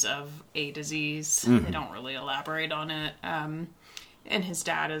dies of a disease. They don't really elaborate on it. And his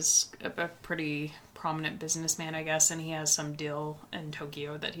dad is a pretty prominent businessman, I guess, and he has some deal in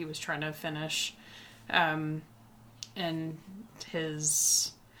Tokyo that he was trying to finish. And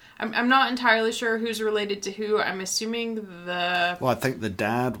his... I'm not entirely sure who's related to who. I'm assuming Well, I think the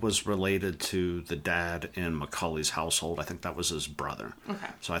dad was related to the dad in Macaulay's household. I think that was his brother. Okay.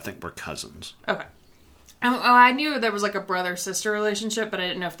 So I think we're cousins. Okay. I knew there was like a brother-sister relationship, but I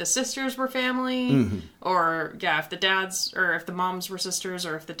didn't know if the sisters were family, or, if the dads, or if the moms were sisters,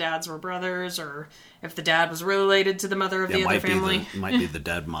 or if the dads were brothers, or if the dad was related to the mother of the other family. Might be the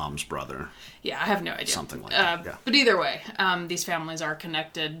dead mom's brother. Yeah, I have no idea. Something like that, yeah. But either way, these families are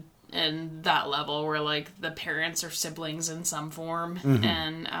connected in that level where, like, the parents are siblings in some form,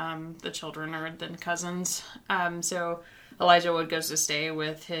 and the children are then cousins. So Elijah Wood goes to stay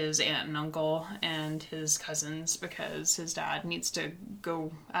with his aunt and uncle and his cousins because his dad needs to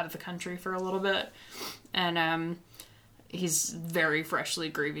go out of the country for a little bit. And he's very freshly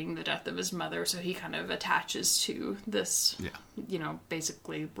grieving the death of his mother, so he kind of attaches to this,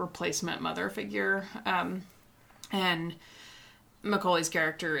 basically replacement mother figure. And Macaulay's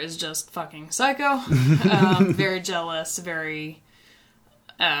character is just fucking psycho. Very jealous, very,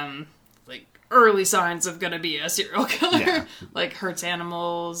 early signs of gonna be a serial killer. Yeah. Like, hurts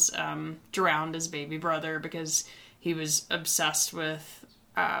animals, drowned his baby brother because he was obsessed with,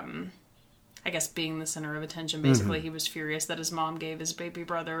 I guess, being the center of attention. Basically, he was furious that his mom gave his baby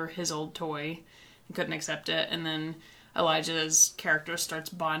brother his old toy and couldn't accept it. And then Elijah's character starts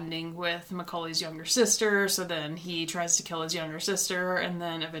bonding with Macaulay's younger sister, so then he tries to kill his younger sister, and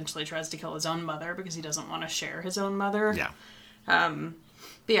then eventually tries to kill his own mother because he doesn't want to share his own mother. Yeah.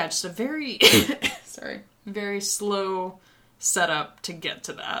 But yeah, just a very, very slow setup to get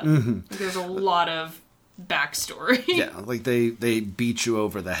to that. Like, there's a lot of backstory. Yeah, like they beat you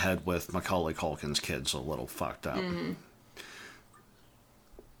over the head with Macaulay Culkin's kids a little fucked up. I'm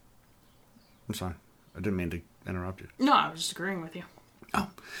sorry. I didn't mean to interrupt you. No, I was just agreeing with you. Oh.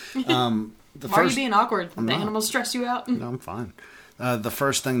 Why are you being awkward? The animals stress you out? No, I'm fine. The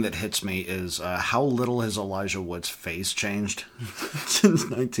first thing that hits me is how little has Elijah Wood's face changed since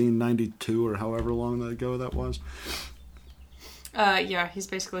 1992 or however long ago that was. Yeah, he's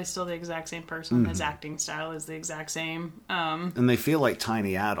basically still the exact same person. His acting style is the exact same. And they feel like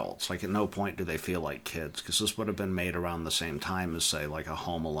tiny adults. Like, at no point do they feel like kids, because this would have been made around the same time as, say, like a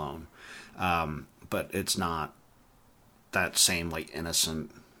Home Alone. But it's not that same, like,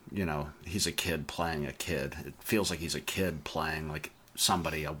 innocent, he's a kid playing a kid. It feels like he's a kid playing, like,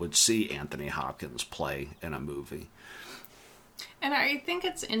 somebody I would see Anthony Hopkins play in a movie. And I think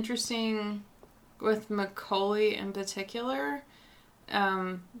it's interesting with Macaulay in particular,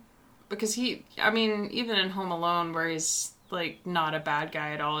 because even in Home Alone, where he's, like, not a bad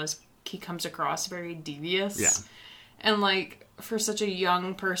guy at all, he comes across very devious. Yeah. And, like, for such a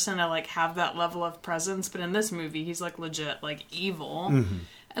young person to, like, have that level of presence, but in this movie, he's, like, legit, like, evil. Mm-hmm.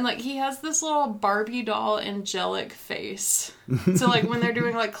 And, like, he has this little Barbie doll angelic face. So, like, when they're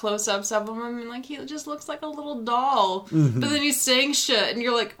doing, like, close-ups of him, and, like, he just looks like a little doll. Mm-hmm. But then he's saying shit, and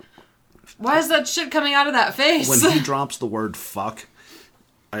you're like, why is that shit coming out of that face? When he drops the word fuck,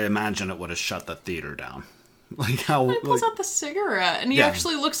 I imagine it would have shut the theater down. Like how he pulls out the cigarette, and he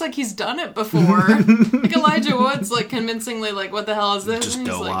actually looks like he's done it before. Like Elijah Wood's, like, convincingly, like, what the hell is this? Just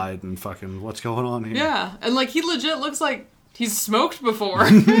doe-eyed and fucking, what's going on here? Yeah, and, like, he legit looks like he's smoked before.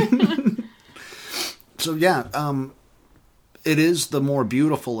 So, yeah, it is the more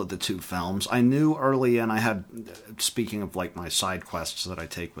beautiful of the two films. I knew early in, I had, speaking of, like, my side quests that I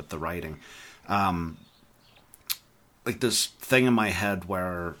take with the writing, like, this thing in my head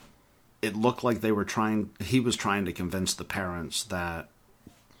where it looked like he was trying to convince the parents that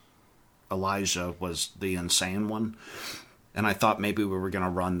Elijah was the insane one. And I thought maybe we were going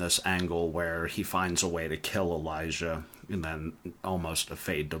to run this angle where he finds a way to kill Elijah, and then almost a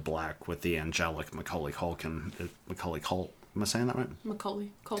fade to black with the angelic Macaulay Culkin. Am I saying that right?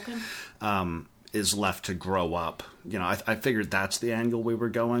 Macaulay Culkin. Is left to grow up. I figured that's the angle we were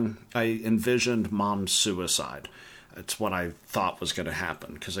going. I envisioned mom's suicide. It's what I thought was going to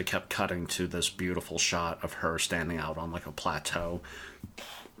happen, because I kept cutting to this beautiful shot of her standing out on, like, a plateau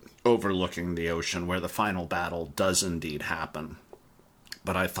overlooking the ocean where the final battle does indeed happen.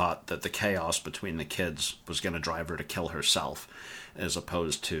 But I thought that the chaos between the kids was going to drive her to kill herself, as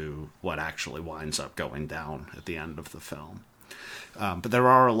opposed to what actually winds up going down at the end of the film. But there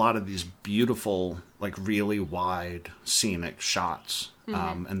are a lot of these beautiful, like, really wide scenic shots.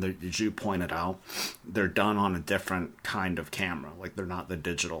 And as you pointed out, they're done on a different kind of camera. Like, they're not the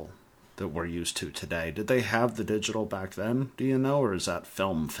digital that we're used to today. Did they have the digital back then, do you know? Or is that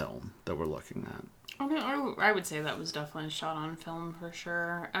film that we're looking at? I would say that was definitely shot on film for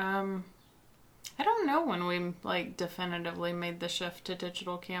sure. I don't know when we, like, definitively made the shift to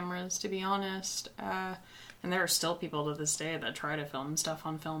digital cameras, to be honest. And there are still people to this day that try to film stuff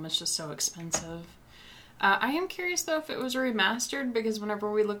on film. It's just so expensive. I am curious, though, if it was remastered, because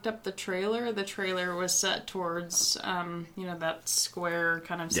whenever we looked up the trailer was set towards, that square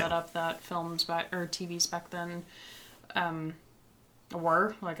kind of setup that films or TVs back then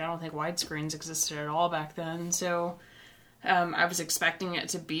were. Like, I don't think widescreens existed at all back then, so I was expecting it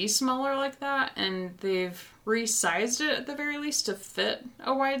to be smaller like that, and they've resized it at the very least to fit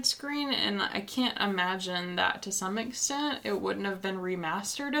a widescreen, and I can't imagine that to some extent it wouldn't have been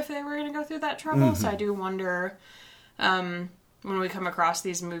remastered if they were going to go through that trouble. Mm-hmm. So I do wonder when we come across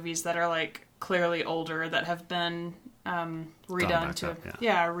these movies that are, like, clearly older, that have been redone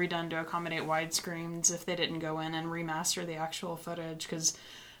to accommodate widescreens, if they didn't go in and remaster the actual footage, because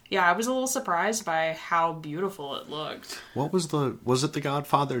yeah, I was a little surprised by how beautiful it looked. What was it The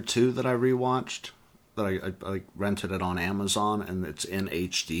Godfather 2 that I rewatched? That I rented it on Amazon, and it's in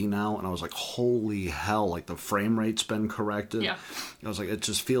HD now, and I was like, holy hell, like, the frame rate's been corrected. Yeah. I was like, it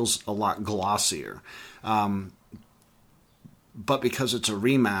just feels a lot glossier. But because it's a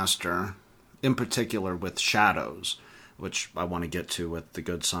remaster, in particular with shadows, which I want to get to with The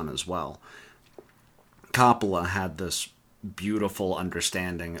Good Son as well, Coppola had this beautiful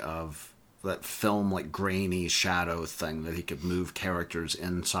understanding of that film, like, grainy shadow thing that he could move characters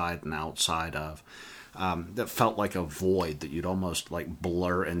inside and outside of, that felt like a void that you'd almost, like,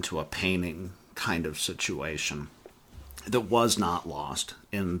 blur into a painting kind of situation, that was not lost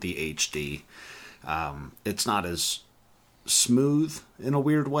in the HD. It's not as smooth in a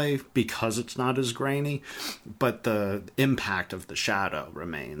weird way because it's not as grainy, but the impact of the shadow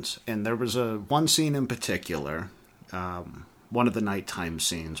remains. And there was one scene in particular, one of the nighttime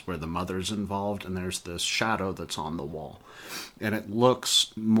scenes where the mother's involved, and there's this shadow that's on the wall, and it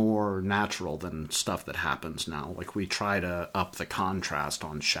looks more natural than stuff that happens now. Like, we try to up the contrast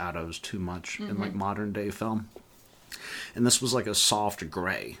on shadows too much in, like, modern day film, and this was like a soft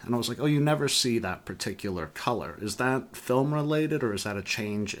gray, and I was like, oh, you never see that particular color. Is that film related, or is that a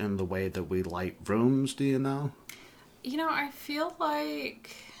change in the way that we light rooms? Do you know? I feel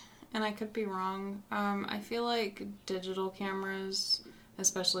like, and I could be wrong, I feel like digital cameras,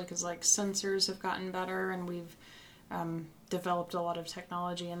 especially because, like, sensors have gotten better and we've developed a lot of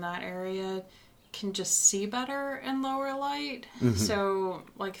technology in that area, can just see better in lower light. Mm-hmm. So,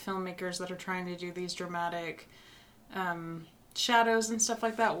 like, filmmakers that are trying to do these dramatic shadows and stuff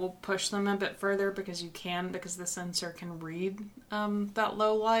like that will push them a bit further because the sensor can read that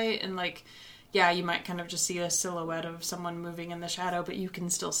low light, and, like, yeah, you might kind of just see a silhouette of someone moving in the shadow, but you can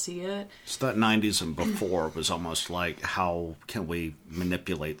still see it. So that 90s and before was almost like, how can we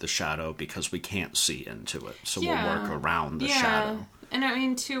manipulate the shadow because we can't see into it, so we'll work around the shadow. And I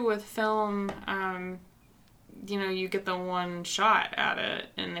mean, too, with film, you get the one shot at it,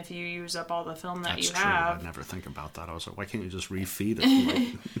 and if you use up all the film that you have... I never think about that. I was like, why can't you just refeed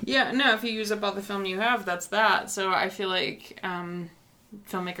it? Yeah, no, if you use up all the film you have, that's that. So I feel like...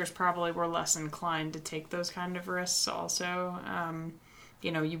 filmmakers probably were less inclined to take those kind of risks also.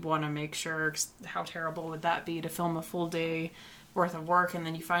 You want to make sure, how terrible would that be to film a full day worth of work and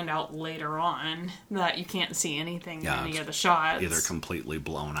then you find out later on that you can't see anything in any of the shots. Either completely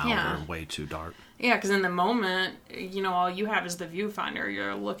blown out or way too dark. Yeah, because in the moment, all you have is the viewfinder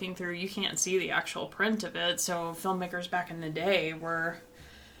you're looking through. You can't see the actual print of it. So filmmakers back in the day were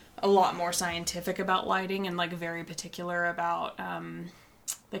a lot more scientific about lighting and, like, very particular about...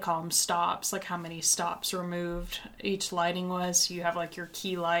 they call them stops, like how many stops removed each lighting was. So you have, like, your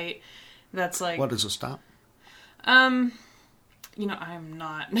key light that's like... What is a stop? I'm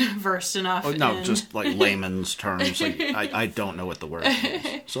not versed enough in... just like layman's terms. Like, I don't know what the word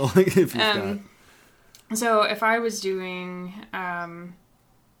is. So, like, if you've got... So if I was doing a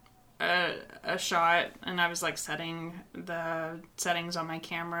shot and I was, like, setting the settings on my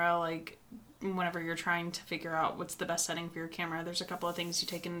camera, like... whenever you're trying to figure out what's the best setting for your camera, there's a couple of things you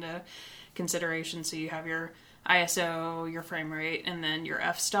take into consideration. So you have your ISO, your frame rate, and then your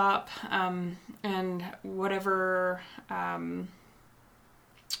f-stop. And whatever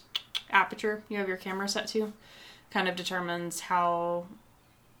aperture you have your camera set to kind of determines how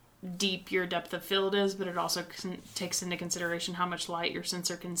deep your depth of field is, but it also takes into consideration how much light your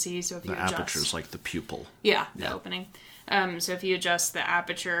sensor can see. So if you adjust... The aperture is like the pupil. Yeah, the opening. So if you adjust the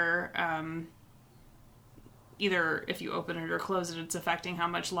aperture, either if you open it or close it, it's affecting how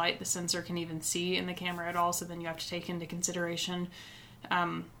much light the sensor can even see in the camera at all. So then you have to take into consideration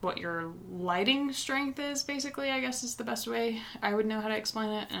what your lighting strength is, basically, I guess is the best way I would know how to explain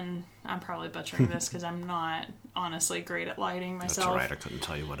it. And I'm probably butchering this because I'm not honestly great at lighting myself. That's all right. I couldn't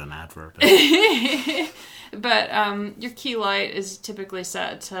tell you what an adverb is. But your key light is typically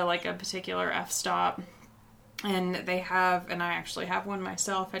set to, like, a particular f-stop. And they have, and I actually have one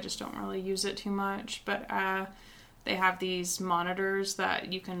myself, I just don't really use it too much, but they have these monitors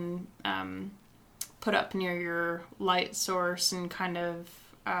that you can put up near your light source and kind of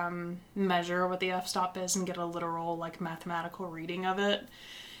measure what the f-stop is and get a literal, like, mathematical reading of it.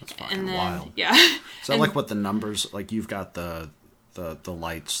 That's fucking wild. Yeah. Is that like what the numbers, like, you've got the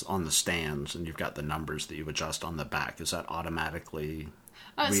lights on the stands and you've got the numbers that you adjust on the back. Is that automatically...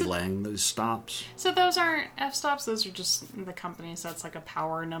 relaying those stops? So those aren't f-stops, those are just the company, so it's like a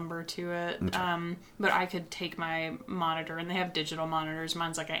power number to it. Okay. But I could take my monitor, and they have digital monitors.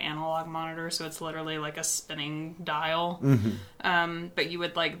 Mine's like an analog monitor, so it's literally like a spinning dial. Mm-hmm. But you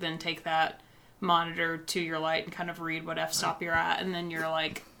would, like, then take that monitor to your light and kind of read what f-stop you're at, and then you're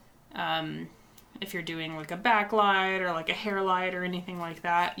like... if you're doing, like, a backlight or, like, a hair light or anything like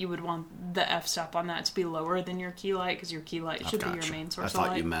that, you would want the f-stop on that to be lower than your key light, because your key light should be your main source of light. I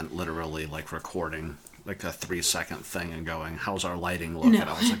thought you meant literally, like, recording, like, a 3-second thing and going, how's our lighting look? No. And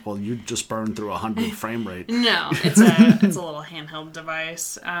I was like, well, you just burned through 100 frame rate. No, it's a little handheld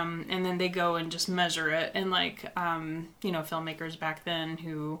device. And then they go and just measure it. And, like, filmmakers back then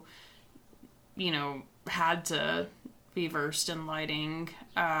who, had to be versed in lighting,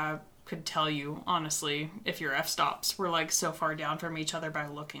 could tell you, honestly, if your f-stops were, like, so far down from each other by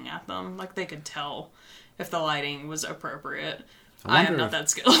looking at them. Like, they could tell if the lighting was appropriate. I am not that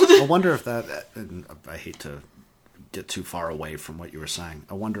skilled. I wonder if that, and I hate to get too far away from what you were saying,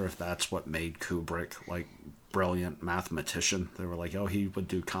 I wonder if that's what made Kubrick, like, brilliant mathematician. They were like, oh, he would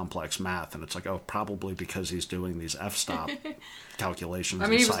do complex math, and it's like, oh, probably because he's doing these f-stop calculations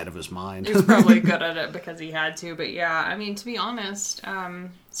inside of his mind. He was probably good at it because he had to, but yeah, I mean, to be honest,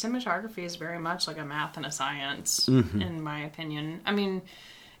 cinematography is very much like a math and a science, in my opinion. I mean,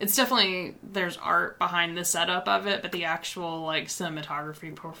 it's definitely, there's art behind the setup of it, but the actual, like,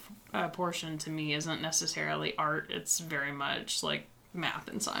 cinematography portion to me isn't necessarily art. It's very much, like, math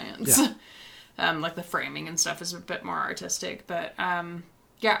and science. Yeah. Like, the framing and stuff is a bit more artistic, but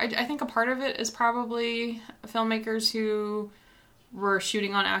Yeah, I think a part of it is probably filmmakers who were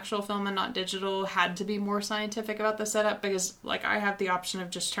shooting on actual film and not digital had to be more scientific about the setup, because like I have the option of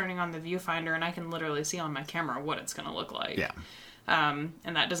just turning on the viewfinder and I can literally see on my camera what it's going to look like. Yeah.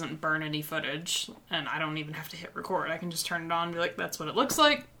 And that doesn't burn any footage, and I don't even have to hit record. I can just turn it on and be like, that's what it looks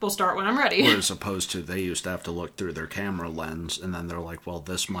like. We'll start when I'm ready. Whereas opposed to they used to have to look through their camera lens, and then they're like, well,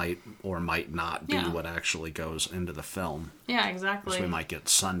 this might or might not be what actually goes into the film. Yeah, exactly. So we might get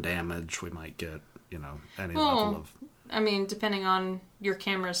sun damage, we might get, any level of... I mean, depending on your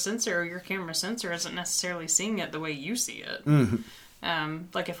camera's sensor isn't necessarily seeing it the way you see it. Mm-hmm.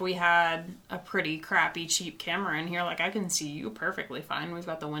 Like if we had a pretty crappy cheap camera in here, like I can see you perfectly fine. We've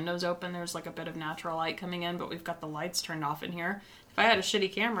got the windows open. There's like a bit of natural light coming in, but we've got the lights turned off in here. If I had a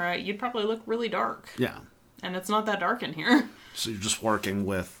shitty camera, you'd probably look really dark. Yeah. And it's not that dark in here. So you're just working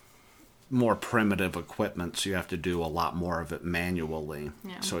with more primitive equipment, so you have to do a lot more of it manually.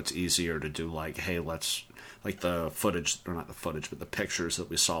 Yeah. So it's easier to do like, hey, like the footage, or not the footage, but the pictures that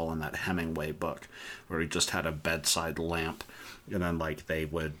we saw in that Hemingway book, where he just had a bedside lamp, and then like they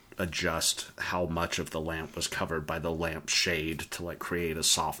would adjust how much of the lamp was covered by the lamp shade to like create a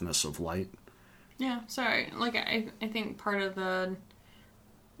softness of light. Yeah, sorry. Like I think part of the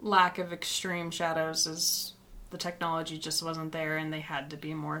lack of extreme shadows is the technology just wasn't there, and they had to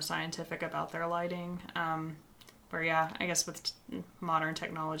be more scientific about their lighting. Where yeah, I guess with modern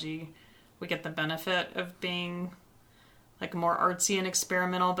technology, we get the benefit of being like more artsy and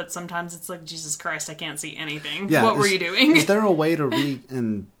experimental, but sometimes it's like, Jesus Christ, I can't see anything. Yeah, what were you doing? Is there a way to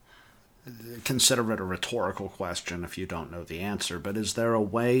and consider it a rhetorical question if you don't know the answer, but is there a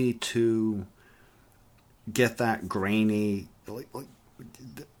way to get that grainy, like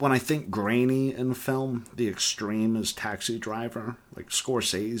when I think grainy in film, the extreme is Taxi Driver, like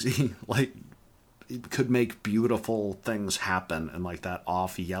Scorsese, like it could make beautiful things happen in like that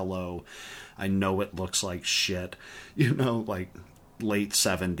off yellow, I know it looks like shit, like late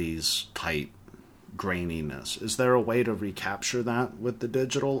 70s type graininess. Is there a way to recapture that with the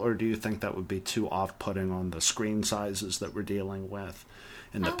digital, or do you think that would be too off-putting on the screen sizes that we're dealing with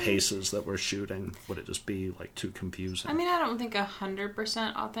and the paces that we're shooting? Would it just be like too confusing? I mean, I don't think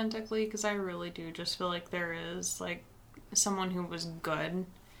 100% authentically, because I really do just feel like there is like someone who was good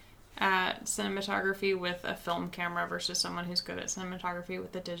at cinematography with a film camera versus someone who's good at cinematography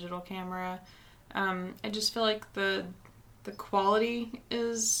with a digital camera. I just feel like the quality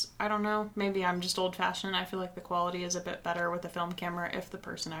is, I don't know, maybe I'm just old-fashioned. I feel like the quality is a bit better with a film camera if the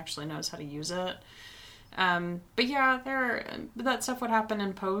person actually knows how to use it. But yeah, that stuff would happen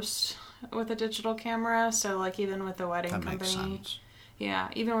in post with a digital camera. So like even with the wedding company, makes sense. Yeah,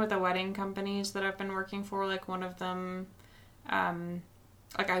 even with the wedding companies that I've been working for, like one of them,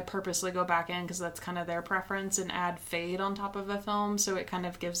 like I purposely go back in because that's kind of their preference and add fade on top of a film, so it kind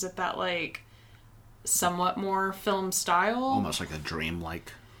of gives it that like somewhat more film style, almost like a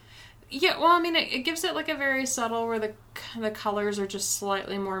dreamlike. Yeah, well, I mean, it gives it like a very subtle where the colors are just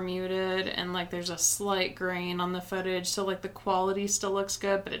slightly more muted, and like there's a slight grain on the footage, so like the quality still looks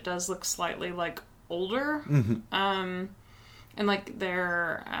good, but it does look slightly like older. Mm-hmm. And like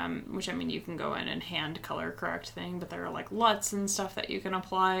there, which I mean, you can go in and hand color correct thing, but there are like LUTs and stuff that you can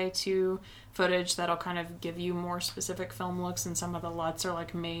apply to footage that'll kind of give you more specific film looks, and some of the LUTs are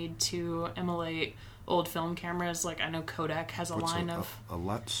like made to emulate old film cameras. Like I know Kodak has a line of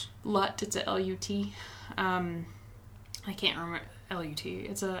LUTs. LUT, it's a LUT. I can't remember LUT.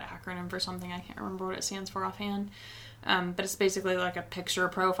 It's an acronym for something. I can't remember what it stands for offhand. But it's basically like a picture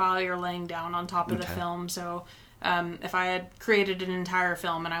profile you're laying down on top of the film. So if I had created an entire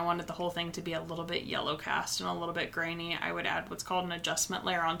film and I wanted the whole thing to be a little bit yellow cast and a little bit grainy, I would add what's called an adjustment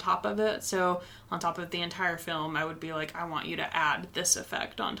layer on top of it. So on top of the entire film, I would be like, I want you to add this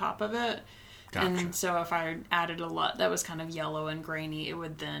effect on top of it. Gotcha. And so if I added a LUT that was kind of yellow and grainy, it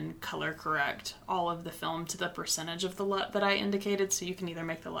would then color correct all of the film to the percentage of the LUT that I indicated. So you can either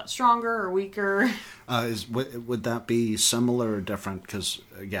make the LUT stronger or weaker. Would that be similar or different? Because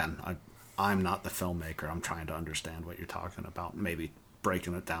again, I'm not the filmmaker. I'm trying to understand what you're talking about. Maybe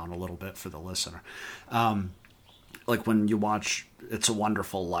breaking it down a little bit for the listener. Like when you watch It's a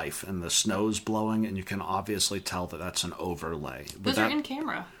Wonderful Life and the snow's blowing, and you can obviously tell that that's an overlay. Those are in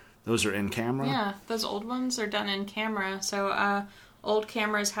camera. Those are in camera? Yeah, those old ones are done in camera. So old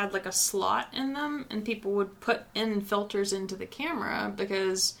cameras had like a slot in them, and people would put in filters into the camera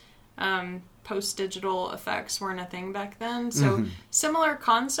because post-digital effects weren't a thing back then. So similar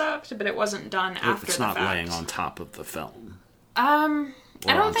concept, but it wasn't done after the fact. It's not laying on top of the film. I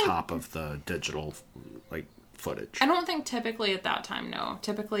don't think top of the digital footage. I don't think typically at that time, no.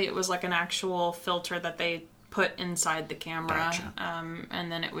 Typically it was like an actual filter that they put inside the camera, Gotcha.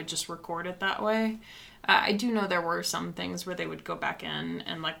 and then it would just record it that way. I do know there were some things where they would go back in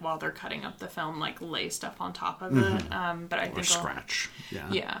and, like, while they're cutting up the film, like, lay stuff on top of it. But I think Or scratch.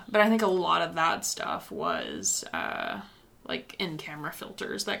 yeah, but I think a lot of that stuff was like in-camera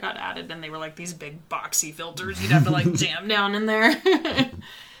filters that got added, and they were like these big boxy filters you'd have to like jam down in there.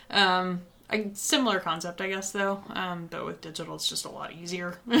 A similar concept, I guess, though. But with digital, it's just a lot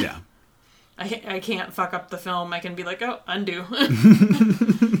easier. Yeah. I can't fuck up the film. I can be like, oh, undo.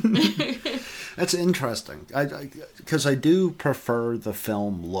 That's interesting. Because I do prefer the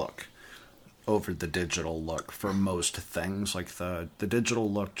film look over the digital look for most things. Like the digital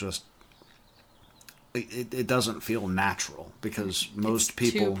look just it doesn't feel natural because most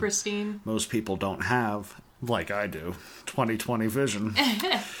people too pristine. Most people don't have, like I do, 20/20 vision.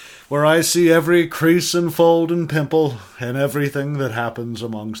 Where I see every crease and fold and pimple and everything that happens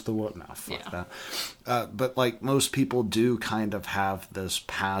amongst the wood. No, fuck that. But like most people do kind of have this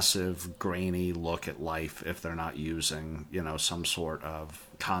passive, grainy look at life if they're not using, some sort of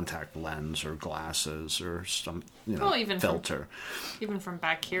contact lens or glasses or some, even filter. Even from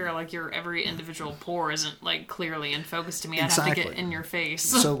back here, like your every individual pore isn't like clearly in focus to me. I'd Exactly. have to get in your face.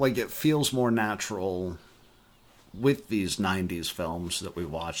 So like it feels more natural with these 90s films that we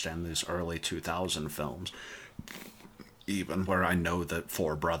watched and these early 2000 films, even where I know that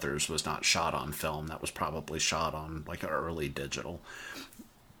Four Brothers was not shot on film. That was probably shot on like an early digital.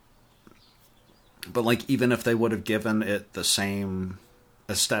 But like even if they would have given it the same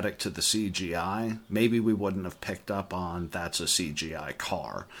aesthetic to the CGI, maybe we wouldn't have picked up on that's a CGI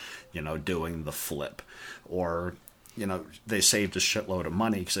car, doing the flip. Or they saved a shitload of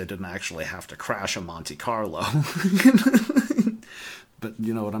money because they didn't actually have to crash a Monte Carlo. But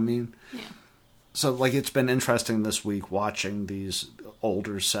you know what I mean? Yeah. So, like, it's been interesting this week watching these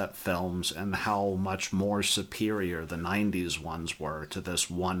older set films and how much more superior the 90s ones were to this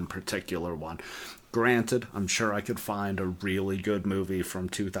one particular one. Granted, I'm sure I could find a really good movie from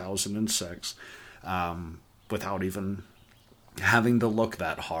 2006 without even having to look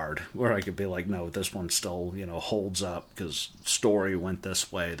that hard, where I could be like, no, this one still, holds up because story went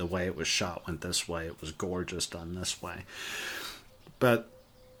this way, the way it was shot went this way, it was gorgeous done this way. But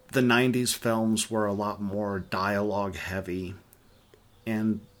the 90s films were a lot more dialogue heavy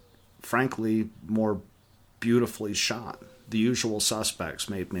and frankly more beautifully shot. The Usual Suspects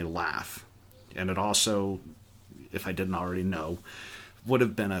made me laugh, and it also, if I didn't already know, would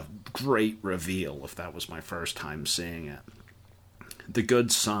have been a great reveal if that was my first time seeing it. The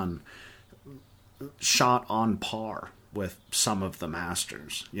Good Son shot on par with some of the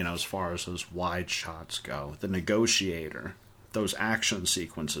masters, as far as those wide shots go. The Negotiator, those action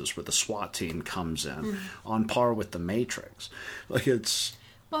sequences where the SWAT team comes in, on par with The Matrix. Like, it's...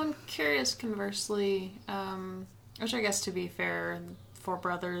 Well, I'm curious, conversely, which I guess, to be fair, Four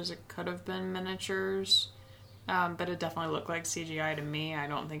Brothers, it could have been miniatures, but it definitely looked like CGI to me. I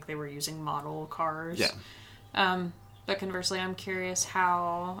don't think they were using model cars. Yeah. But conversely, I'm curious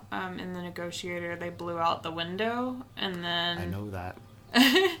how in The Negotiator they blew out the window, and then... I know that.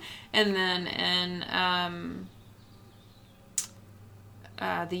 And then in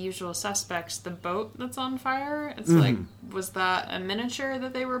The Usual Suspects, the boat that's on fire, it's like, was that a miniature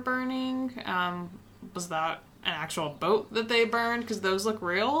that they were burning? Was that an actual boat that they burned? Because those look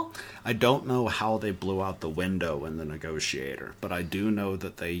real. I don't know how they blew out the window in The Negotiator, but I do know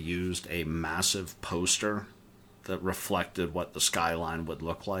that they used a massive poster that reflected what the skyline would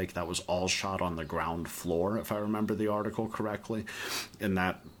look like. That was all shot on the ground floor, if I remember the article correctly. And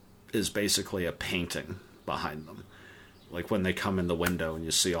that is basically a painting behind them. Like when they come in the window and you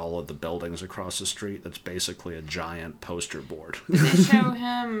see all of the buildings across the street, that's basically a giant poster board. They show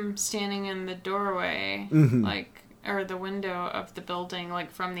him standing in the doorway, or the window of the building, like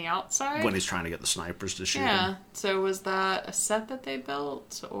from the outside. When he's trying to get the snipers to shoot him. Yeah. So was that a set that they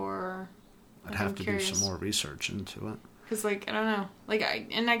built, or... I'd have to do some more research into it. Because, I don't know.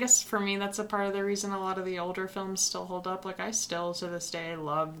 I guess for me, that's a part of the reason a lot of the older films still hold up. I still, to this day,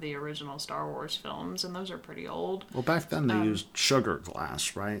 love the original Star Wars films, and those are pretty old. Well, back then they used sugar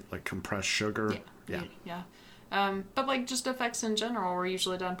glass, right? Like compressed sugar. Yeah. But, just effects in general were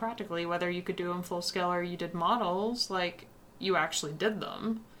usually done practically. Whether you could do them full scale or you did models, you actually did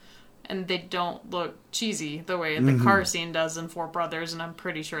them. And they don't look cheesy the way the car scene does in Four Brothers, and I'm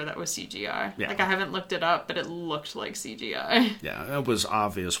pretty sure that was CGI. Yeah. I haven't looked it up, but it looked like CGI. Yeah, it was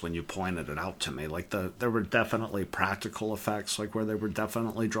obvious when you pointed it out to me. There were definitely practical effects, where they were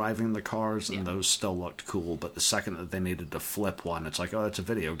definitely driving the cars, and those still looked cool. But the second that they needed to flip one, it's like, oh, it's a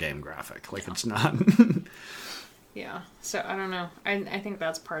video game graphic. It's not. Yeah, so I don't know. I think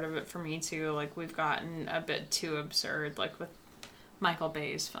that's part of it for me too. Like, we've gotten a bit too absurd, like with Michael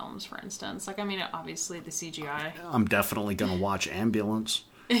Bay's films, for instance. Like, I mean, obviously the CGI. I'm definitely going to watch Ambulance.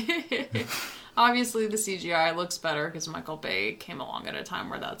 Obviously the CGI looks better because Michael Bay came along at a time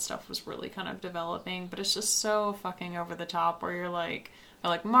where that stuff was really kind of developing. But it's just so fucking over the top where you're like... Or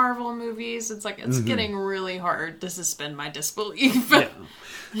like Marvel movies, it's like, it's getting really hard to suspend my disbelief. Yeah.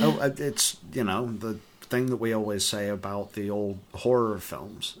 Oh, it's, you know, the thing that we always say about the old horror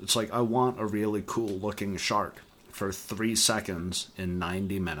films. It's like, I want a really cool looking shark for 3 seconds in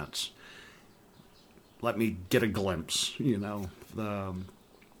 90 minutes. Let me get a glimpse, you know, the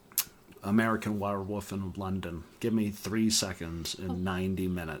American Werewolf in London. Give me 3 seconds in 90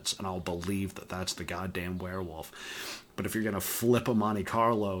 minutes, and I'll believe that that's the goddamn werewolf. But if you're going to flip a Monte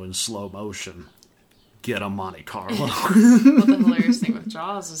Carlo in slow motion, get a Monte Carlo. Well, the hilarious thing with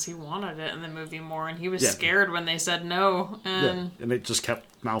Jaws is he wanted it in the movie more, and he was scared when they said no. And it just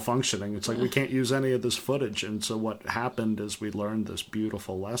kept malfunctioning. It's like, we can't use any of this footage. And so what happened is we learned this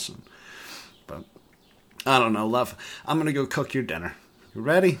beautiful lesson. But I don't know, love. I'm going to go cook your dinner. You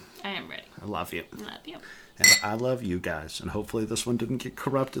ready? I am ready. I love you. Love you. And I love you guys. And hopefully this one didn't get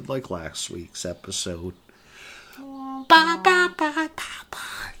corrupted like last week's episode. Bye, bye, bye, bye,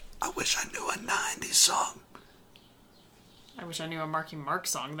 bye. I wish I knew a 90s song. I wish I knew a Marky Mark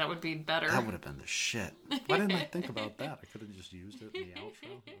song. That would be better. That would have been the shit. Why didn't I think about that? I could have just used it in the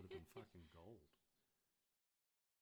outro.